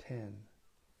 9:10.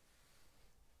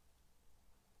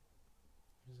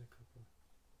 There's a couple.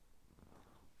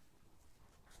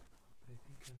 I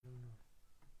think, I don't know.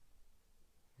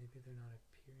 Maybe they're not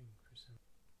appearing for some.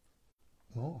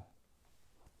 Oh.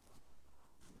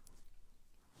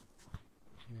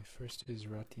 Anyway, first is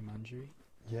Rati Manjari.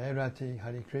 Jai Rati,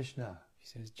 Hare Krishna. She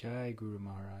says, Jai Guru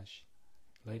Maharaj,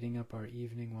 lighting up our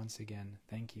evening once again.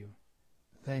 Thank you.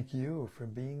 Thank you for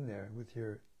being there with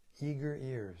your eager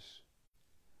ears.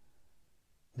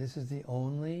 This is the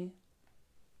only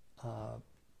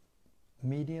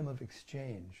medium of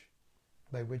exchange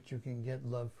by which you can get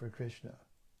love for Krishna.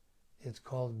 It's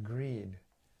called greed.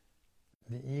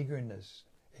 The eagerness,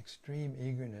 extreme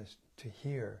eagerness to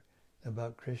hear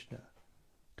about Krishna,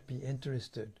 to be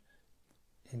interested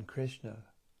in Krishna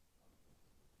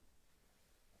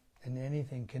and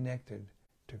anything connected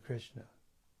to Krishna.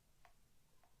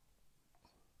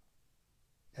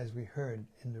 As we heard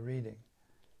in the reading,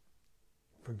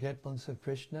 forgetfulness of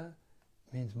Krishna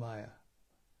means Maya.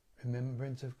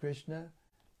 Remembrance of Krishna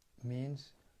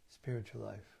means spiritual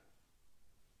life.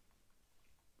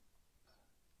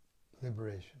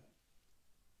 Liberation.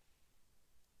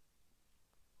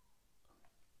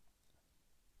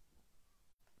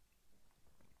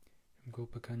 From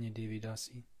Gopakanya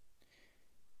Devidasi.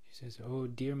 She says, Oh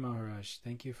dear Maharaj,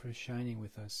 thank you for shining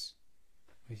with us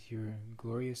with your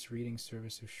glorious reading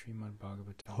service of Srimad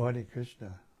Bhagavatam. Hare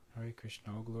Krishna. Hare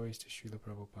Krishna, all glories to Srila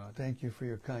Prabhupada. Thank you for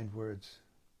your kind words.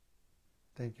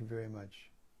 Thank you very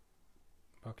much.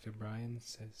 Bhakta Brian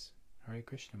says, Hare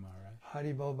Krishna Maharaj.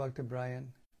 Haribol Bhakta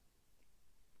Brian.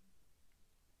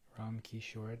 Ram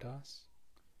Kishore Das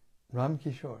Ram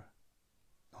Kishore.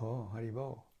 Oh,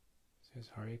 Haribol. says,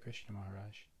 Hare Krishna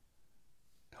Maharaj.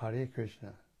 Hare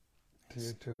Krishna. To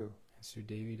you too. And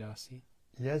Sudevi Dasi.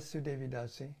 Yes, Sudevi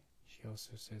Dasi. She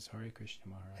also says, Hare Krishna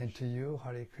Maharaj. And to you,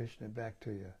 Hare Krishna, back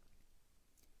to you.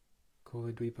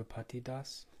 Kuladvipa Pati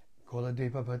Das.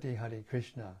 Koladvipapati Hare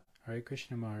Krishna. Hare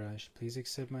Krishna Maharaj, please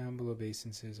accept my humble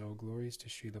obeisances, all glories to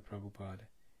Srila Prabhupada.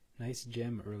 Nice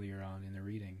gem earlier on in the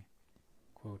reading.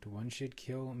 Quote, one should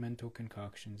kill mental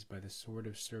concoctions by the sword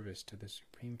of service to the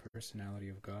Supreme Personality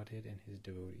of Godhead and his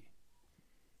devotee.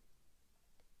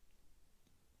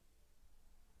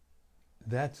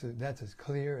 That's as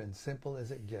clear and simple as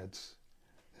it gets.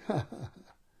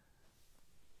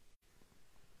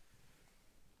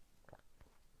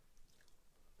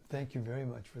 Thank you very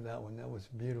much for that one. That was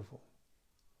beautiful.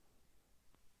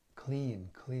 Clean,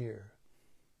 clear,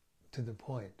 to the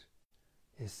point.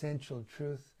 Essential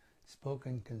truth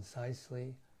spoken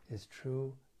concisely is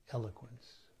true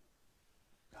eloquence.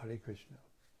 Hare Krishna.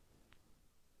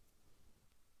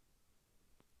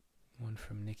 One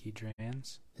from Nikki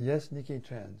Drans. Yes, Nikki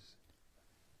Trans.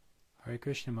 Hare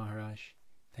Krishna Maharaj,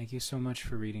 thank you so much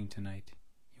for reading tonight.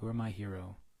 You are my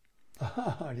hero.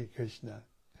 Hare Krishna.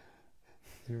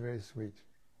 You're very sweet.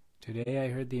 Today I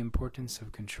heard the importance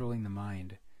of controlling the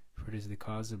mind, for it is the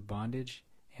cause of bondage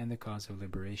and the cause of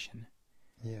liberation.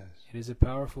 Yes. It is a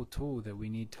powerful tool that we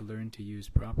need to learn to use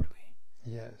properly.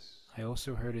 Yes. I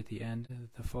also heard at the end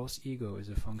that the false ego is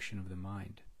a function of the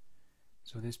mind.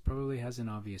 So this probably has an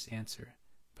obvious answer,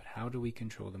 but how do we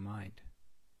control the mind?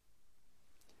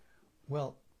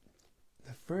 Well,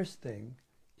 the first thing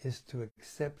is to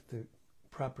accept the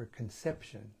proper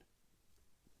conception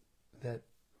that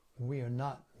we are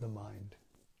not the mind.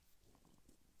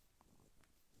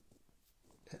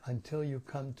 Until you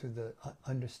come to the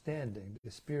understanding,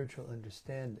 the spiritual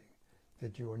understanding,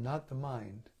 that you are not the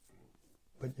mind,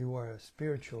 but you are a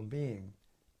spiritual being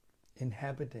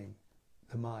inhabiting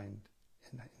the mind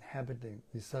inhabiting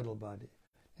the subtle body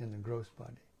and the gross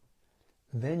body.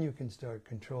 Then you can start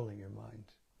controlling your mind.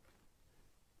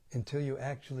 Until you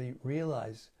actually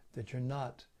realize that you're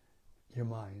not your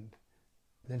mind,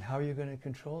 then how are you going to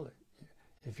control it?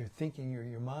 If you're thinking you're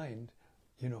your mind,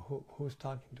 you know, who's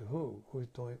talking to who? Who's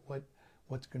doing what?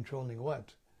 What's controlling what?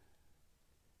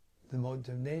 The modes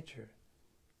of nature.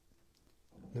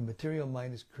 The material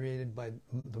mind is created by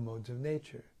the modes of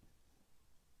nature.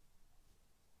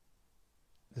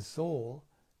 The soul,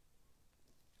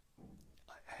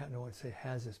 I don't want to say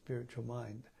has a spiritual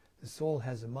mind. The soul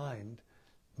has a mind,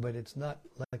 but it's not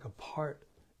like a part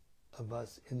of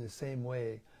us in the same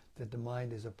way that the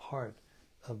mind is a part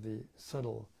of the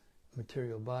subtle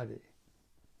material body.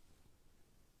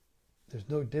 There's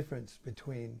no difference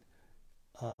between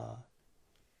the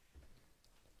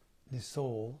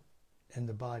soul and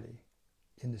the body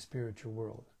in the spiritual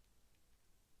world.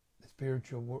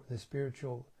 The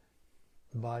spiritual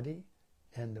body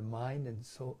and the mind and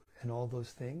soul and all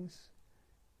those things.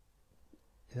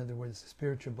 In other words, the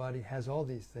spiritual body has all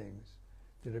these things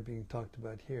that are being talked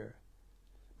about here,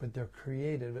 but they're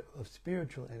created of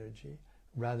spiritual energy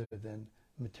rather than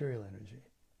material energy.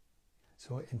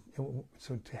 So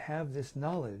to have this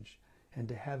knowledge and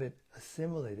to have it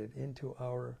assimilated into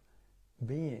our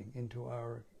being, into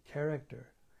our character,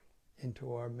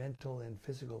 into our mental and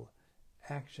physical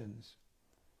actions,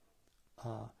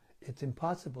 it's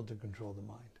impossible to control the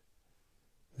mind.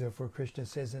 Therefore, Krishna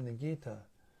says in the Gita,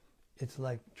 it's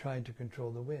like trying to control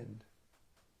the wind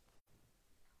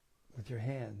with your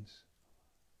hands.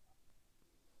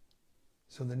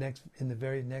 So in the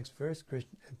very next verse,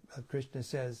 Krishna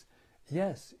says,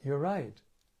 yes, you're right.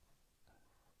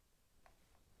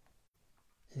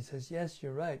 He says, yes,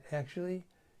 you're right. Actually,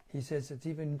 he says it's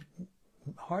even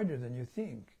harder than you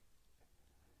think.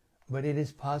 But it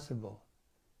is possible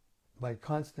by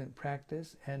constant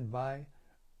practice and by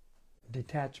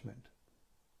detachment.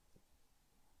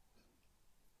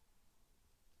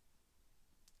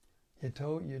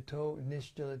 Yato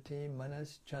nishchalati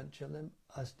manas chanchalam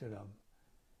astaram.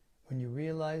 When you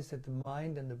realize that the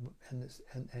mind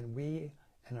and we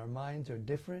and our minds are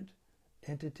different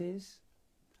entities,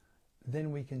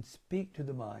 then we can speak to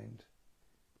the mind.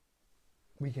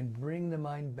 We can bring the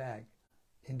mind back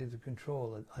into the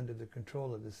control, under the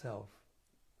control of the self.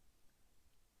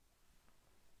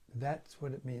 That's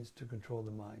what it means to control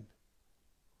the mind.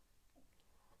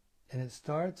 And it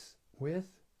starts with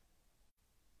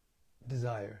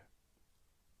desire.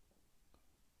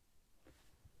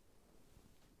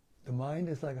 The mind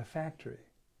is like a factory,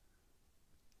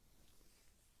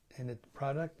 and its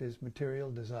product is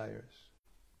material desires.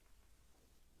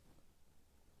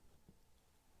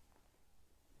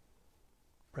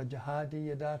 Prajahati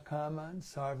yada kaman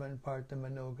sarvan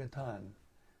partamanogatan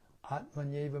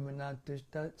atmanyeva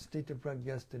manatishta stita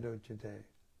pragyastadochate.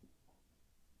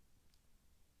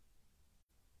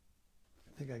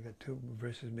 I think I got two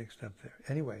verses mixed up there.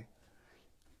 Anyway,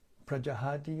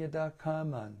 Prajahati yada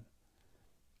kaman.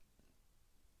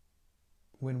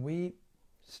 When we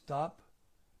stop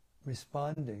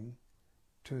responding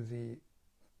to the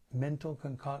mental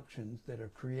concoctions that are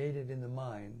created in the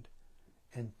mind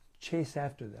and chase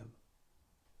after them,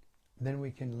 then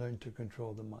we can learn to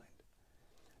control the mind.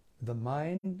 The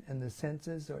mind and the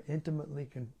senses are intimately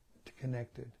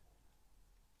connected.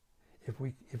 If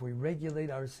we regulate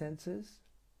our senses,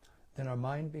 then our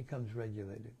mind becomes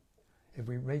regulated. If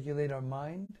we regulate our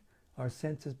mind, our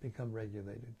senses become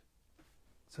regulated.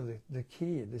 So the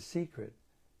key, the secret,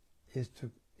 is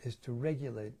to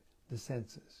regulate the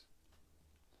senses.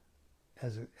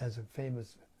 As a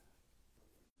famous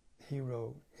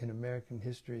hero in American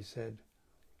history said,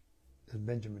 is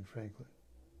Benjamin Franklin.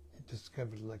 He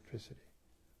discovered electricity.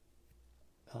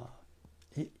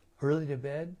 Early to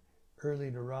bed,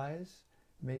 early to rise,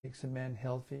 makes a man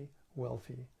healthy,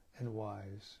 wealthy, and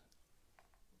wise.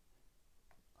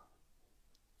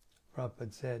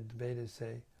 Prabhupada said, the Vedas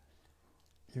say,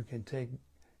 you can take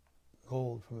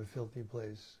gold from a filthy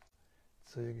place.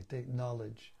 So you can take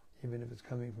knowledge, even if it's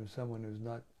coming from someone who's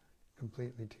not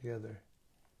completely together.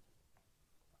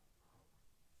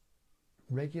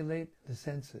 Regulate the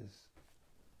senses.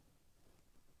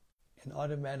 And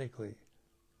automatically,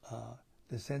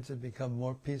 the senses become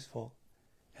more peaceful.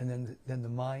 And then the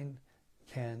mind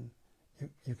can,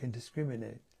 you can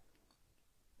discriminate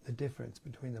the difference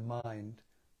between the mind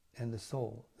and the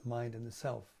soul, the mind and the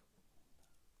self.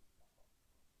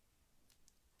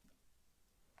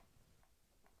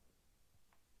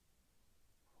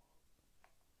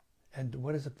 And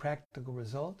what is the practical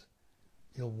result?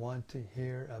 You'll want to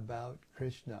hear about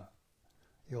Krishna.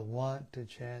 You'll want to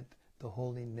chant the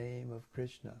holy name of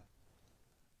Krishna.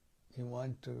 You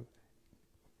want to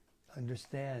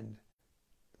understand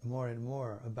more and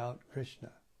more about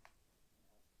Krishna.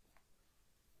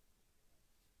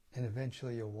 And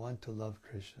eventually you'll want to love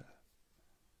Krishna.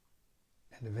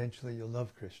 And eventually you'll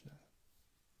love Krishna.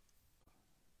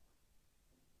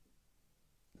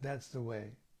 That's the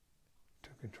way to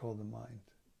control the mind.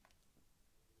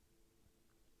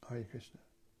 Hare Krishna.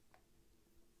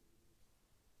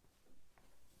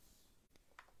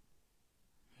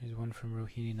 There's one from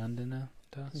Rohini Nandana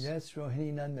Das. Yes,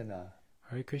 Rohini Nandana.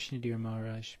 Hare Krishna, dear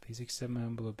Maharaj. Please accept my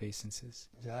humble obeisances.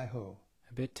 Jai Ho.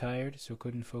 A bit tired, so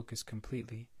couldn't focus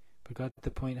completely, but got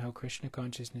the point how Krishna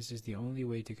consciousness is the only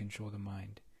way to control the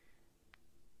mind.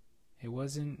 It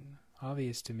wasn't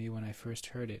obvious to me when I first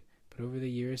heard it, but over the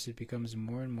years it becomes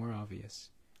more and more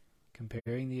obvious.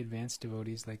 Comparing the advanced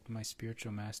devotees like my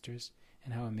spiritual masters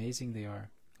and how amazing they are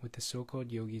with the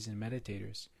so-called yogis and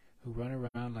meditators who run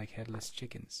around like headless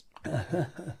chickens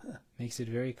makes it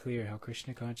very clear how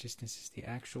Krishna consciousness is the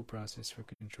actual process for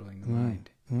controlling the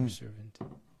mind. Your servant.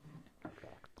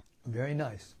 Very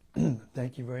nice.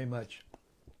 Thank you very much.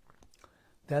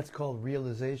 That's called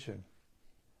realization.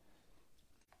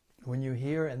 When you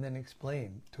hear and then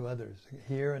explain to others,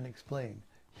 hear and explain,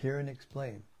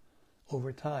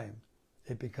 over time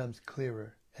it becomes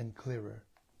clearer and clearer.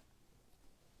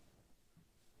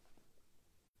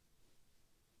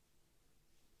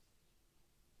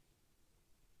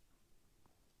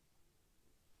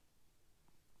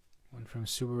 One from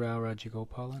Subarao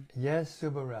Rajagopalan. Yes,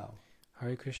 Subarao.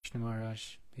 Hare Krishna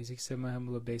Maharaj, please accept my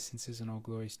humble obeisances and all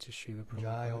glories to Srila Prabhupada.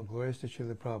 Jai, all glories to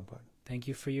Srila Prabhupada. Thank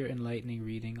you for your enlightening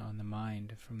reading on the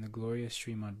mind from the glorious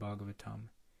Srimad Bhagavatam.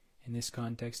 In this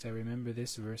context, I remember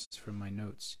this verse from my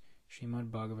notes, Srimad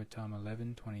Bhagavatam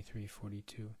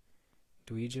 11:23-42.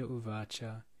 Dvija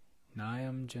uvacha,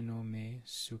 nayam jano me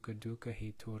sukha dukkha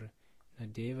hetur, na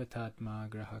devatatma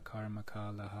graha karma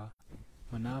kalaha,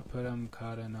 manaparam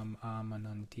karanam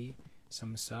amananti,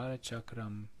 samsara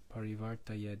chakram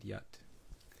parivartayad yat.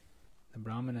 The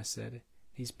Brahmana said,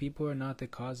 "These people are not the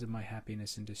cause of my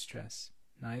happiness and distress.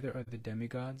 Neither are the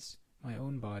demigods, my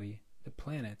own body, the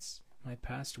planets, my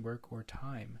past work or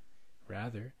time.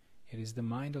 Rather, it is the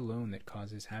mind alone that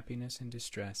causes happiness and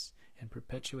distress and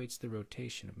perpetuates the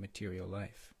rotation of material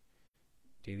life."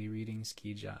 Daily readings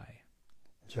Ki Jai.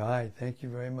 Jai, thank you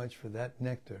very much for that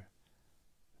nectar.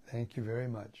 Thank you very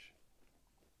much.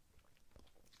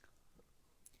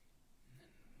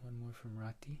 One more from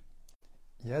Rati.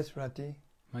 Yes, Rati.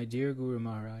 My dear Guru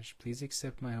Maharaj, please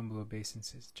accept my humble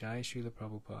obeisances. Jai Srila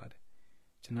Prabhupada.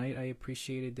 Tonight I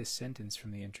appreciated this sentence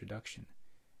from the introduction.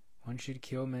 One should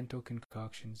kill mental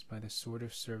concoctions by the sword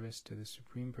of service to the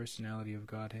Supreme Personality of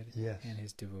Godhead and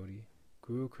his devotee.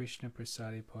 Guru Krishna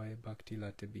Prasade Pai Bhakti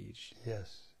Lata Bij.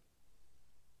 Yes.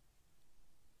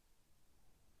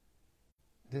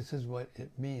 This is what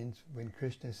it means when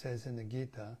Krishna says in the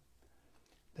Gita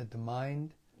that the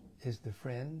mind is the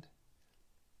friend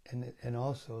and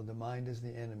also the mind is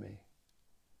the enemy.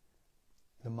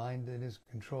 The mind that is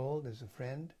controlled is a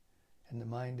friend, and the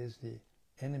mind is the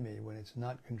enemy when it's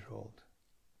not controlled.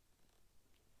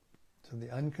 So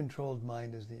the uncontrolled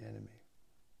mind is the enemy.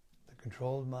 The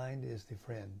controlled mind is the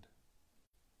friend.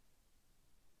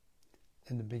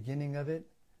 And the beginning of it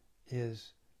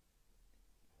is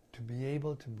to be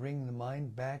able to bring the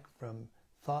mind back from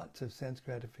thoughts of sense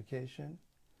gratification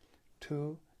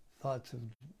to thoughts of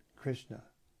Krishna.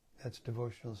 That's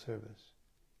devotional service.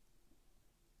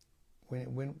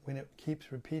 When it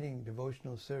keeps repeating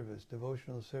devotional service,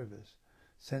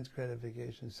 sense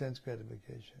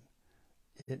gratification,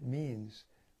 it means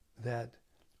that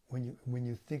when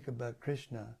you think about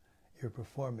Krishna, you're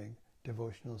performing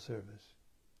devotional service.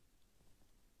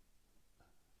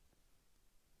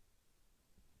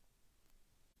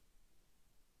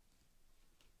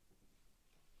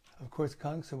 Of course,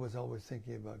 Kamsa was always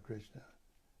thinking about Krishna,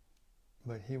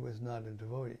 but he was not a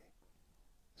devotee.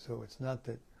 So it's not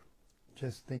that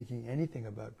just thinking anything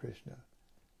about Krishna,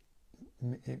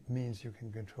 it means you can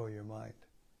control your mind.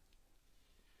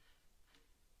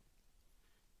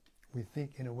 We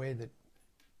think in a way that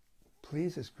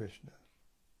pleases Krishna,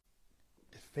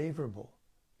 is favorable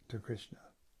to Krishna.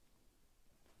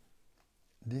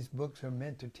 These books are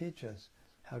meant to teach us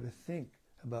how to think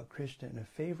about Krishna in a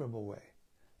favorable way,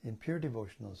 in pure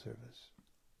devotional service.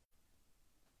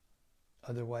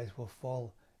 Otherwise we'll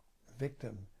fall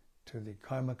victim to the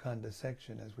Karmakanda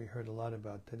section, as we heard a lot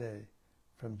about today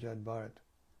from Jad Bharat.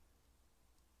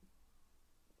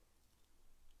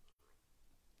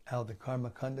 How the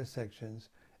Karmakanda sections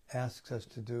asks us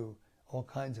to do all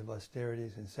kinds of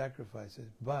austerities and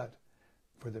sacrifices, but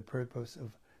for the purpose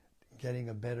of getting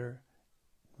a better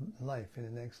life in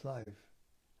the next life,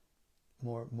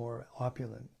 more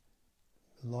opulent,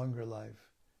 longer life,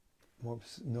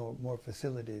 more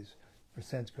facilities for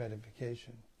sense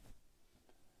gratification.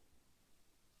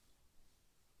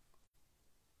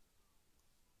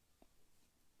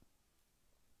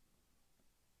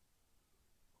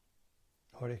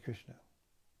 Hare Krishna.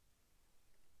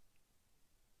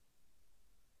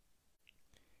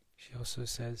 She also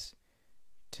says,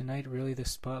 tonight really the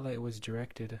spotlight was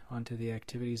directed onto the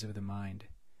activities of the mind,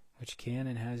 which can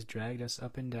and has dragged us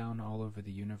up and down all over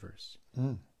the universe.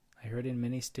 I heard in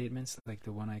many statements, like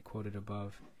the one I quoted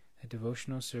above, that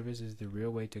devotional service is the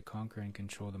real way to conquer and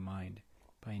control the mind,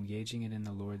 by engaging it in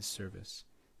the Lord's service,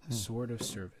 the sword of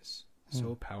service,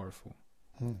 so powerful.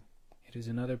 It is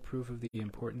another proof of the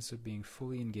importance of being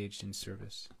fully engaged in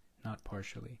service, not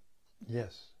partially.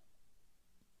 Yes.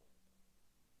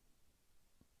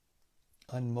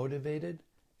 Unmotivated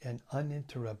and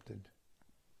uninterrupted.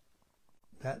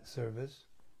 That service,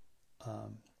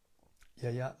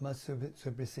 yayatma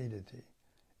suprasidati,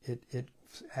 it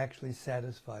actually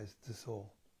satisfies the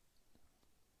soul.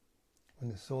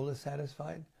 When the soul is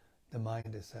satisfied, the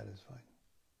mind is satisfied.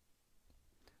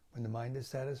 When the mind is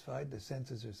satisfied, the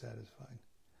senses are satisfied.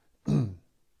 And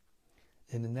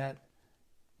in that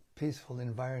peaceful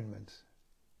environment,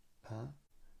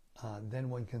 then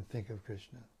one can think of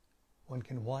Krishna. One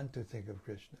can want to think of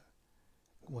Krishna.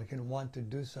 One can want to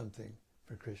do something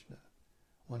for Krishna.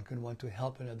 One can want to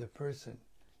help another person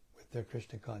with their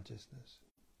Krishna consciousness.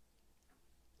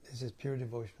 This is pure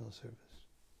devotional service.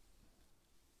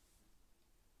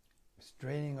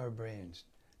 Straining our brains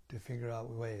to figure out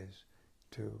ways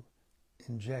to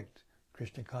inject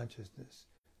Krishna consciousness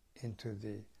into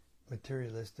the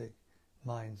materialistic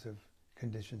minds of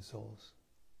conditioned souls.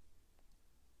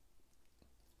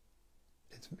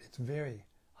 It's very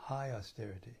high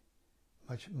austerity,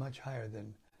 much higher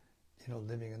than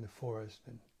living in the forest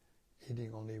and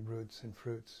eating only roots and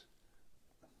fruits,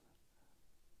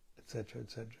 etc.,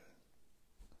 etc.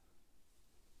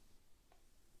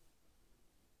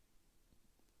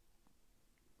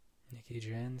 Nikki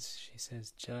Drans, she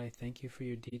says, Jai, thank you for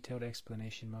your detailed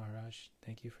explanation, Maharaj.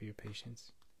 Thank you for your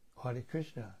patience. Hare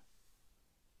Krishna.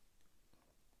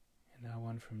 And now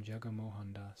one from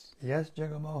Jagamohan Das. Yes,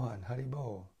 Jagamohan, Hari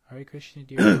Bo. Hare Krishna,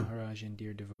 dear Maharaj and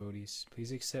dear devotees.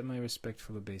 Please accept my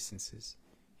respectful obeisances.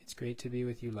 It's great to be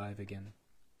with you live again.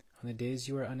 On the days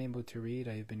you are unable to read,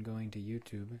 I have been going to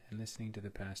YouTube and listening to the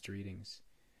past readings.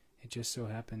 It just so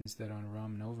happens that on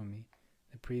Ram Navami,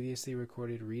 the previously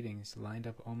recorded readings lined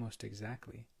up almost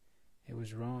exactly. It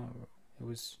was Ram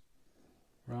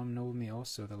Navami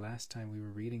also the last time we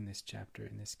were reading this chapter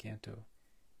in this canto.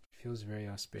 It feels very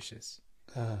auspicious.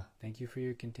 Thank you for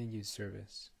your continued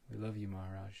service. We love you,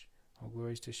 Maharaj. All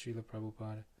glories to Srila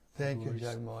Prabhupada. Thank you,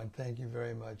 Jagmohan. Thank you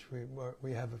very much.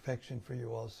 We have affection for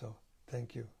you also.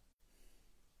 Thank you.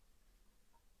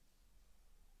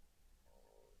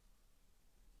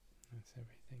 That's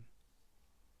everything.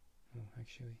 Oh,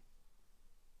 actually.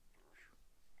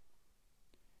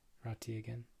 Rati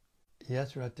again.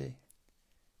 Yes, Rati.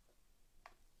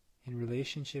 In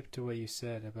relationship to what you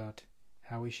said about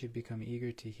how we should become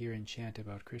eager to hear and chant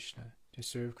about Krishna, to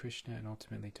serve Krishna and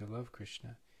ultimately to love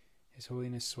Krishna, His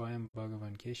Holiness Srimad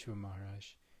Bhagavatam Keshava Maharaj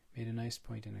made a nice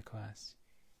point in a class.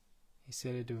 He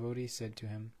said a devotee said to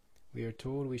him, we are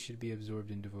told we should be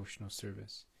absorbed in devotional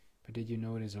service, but did you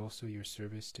know it is also your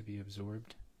service to be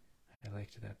absorbed? I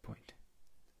liked that point.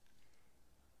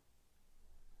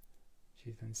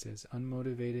 She then says,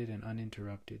 unmotivated and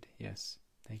uninterrupted. Yes.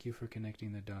 Thank you for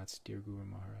connecting the dots, dear Guru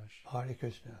Maharaj. Hare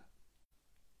Krishna.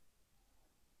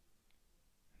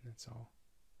 And that's all.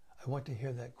 I want to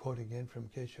hear that quote again from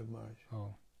Keshav Maharaj.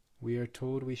 Oh, we are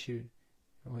told we should...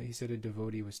 Well, he said a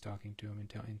devotee was talking to him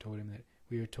and told him that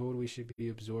we are told we should be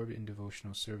absorbed in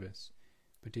devotional service.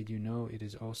 But did you know it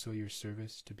is also your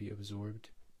service to be absorbed?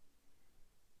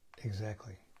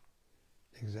 Exactly.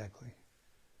 Exactly.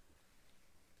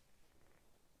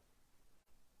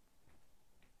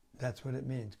 That's what it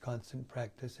means, constant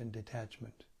practice and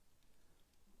detachment.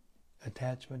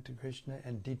 Attachment to Krishna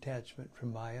and detachment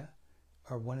from Maya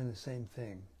are one and the same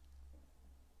thing.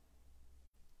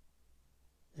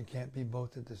 You can't be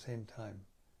both at the same time.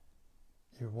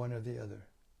 You're one or the other.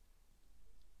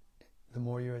 The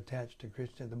more you're attached to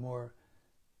Krishna, the more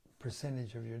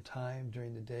percentage of your time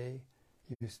during the day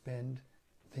you spend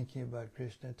thinking about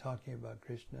Krishna, talking about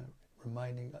Krishna,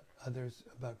 reminding others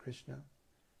about Krishna.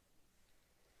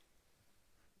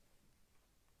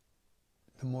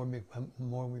 The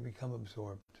more we become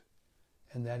absorbed.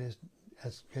 And that is,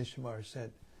 as Keshav Maharaj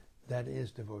said, that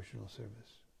is devotional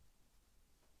service.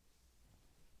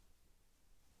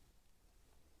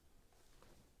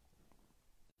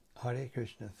 Hare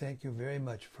Krishna. Thank you very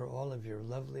much for all of your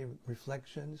lovely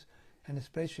reflections and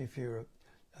especially for your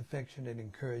affectionate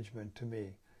encouragement to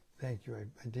me. Thank you.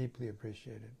 I deeply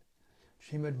appreciate it.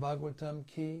 Srimad Bhagavatam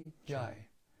ki jai.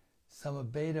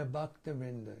 Samabeda Bhakta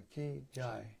Vrinda ki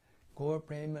jai. Gaur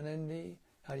Premanandi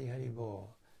Hari Hari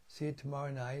Bol. See you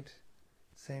tomorrow night.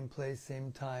 Same place,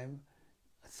 same time,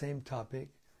 same topic,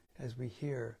 as we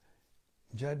hear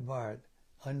Jad Bharat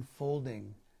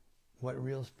unfolding what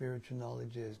real spiritual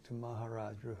knowledge is to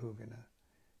Maharaj Rahugana.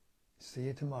 See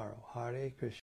you tomorrow. Hare Krishna.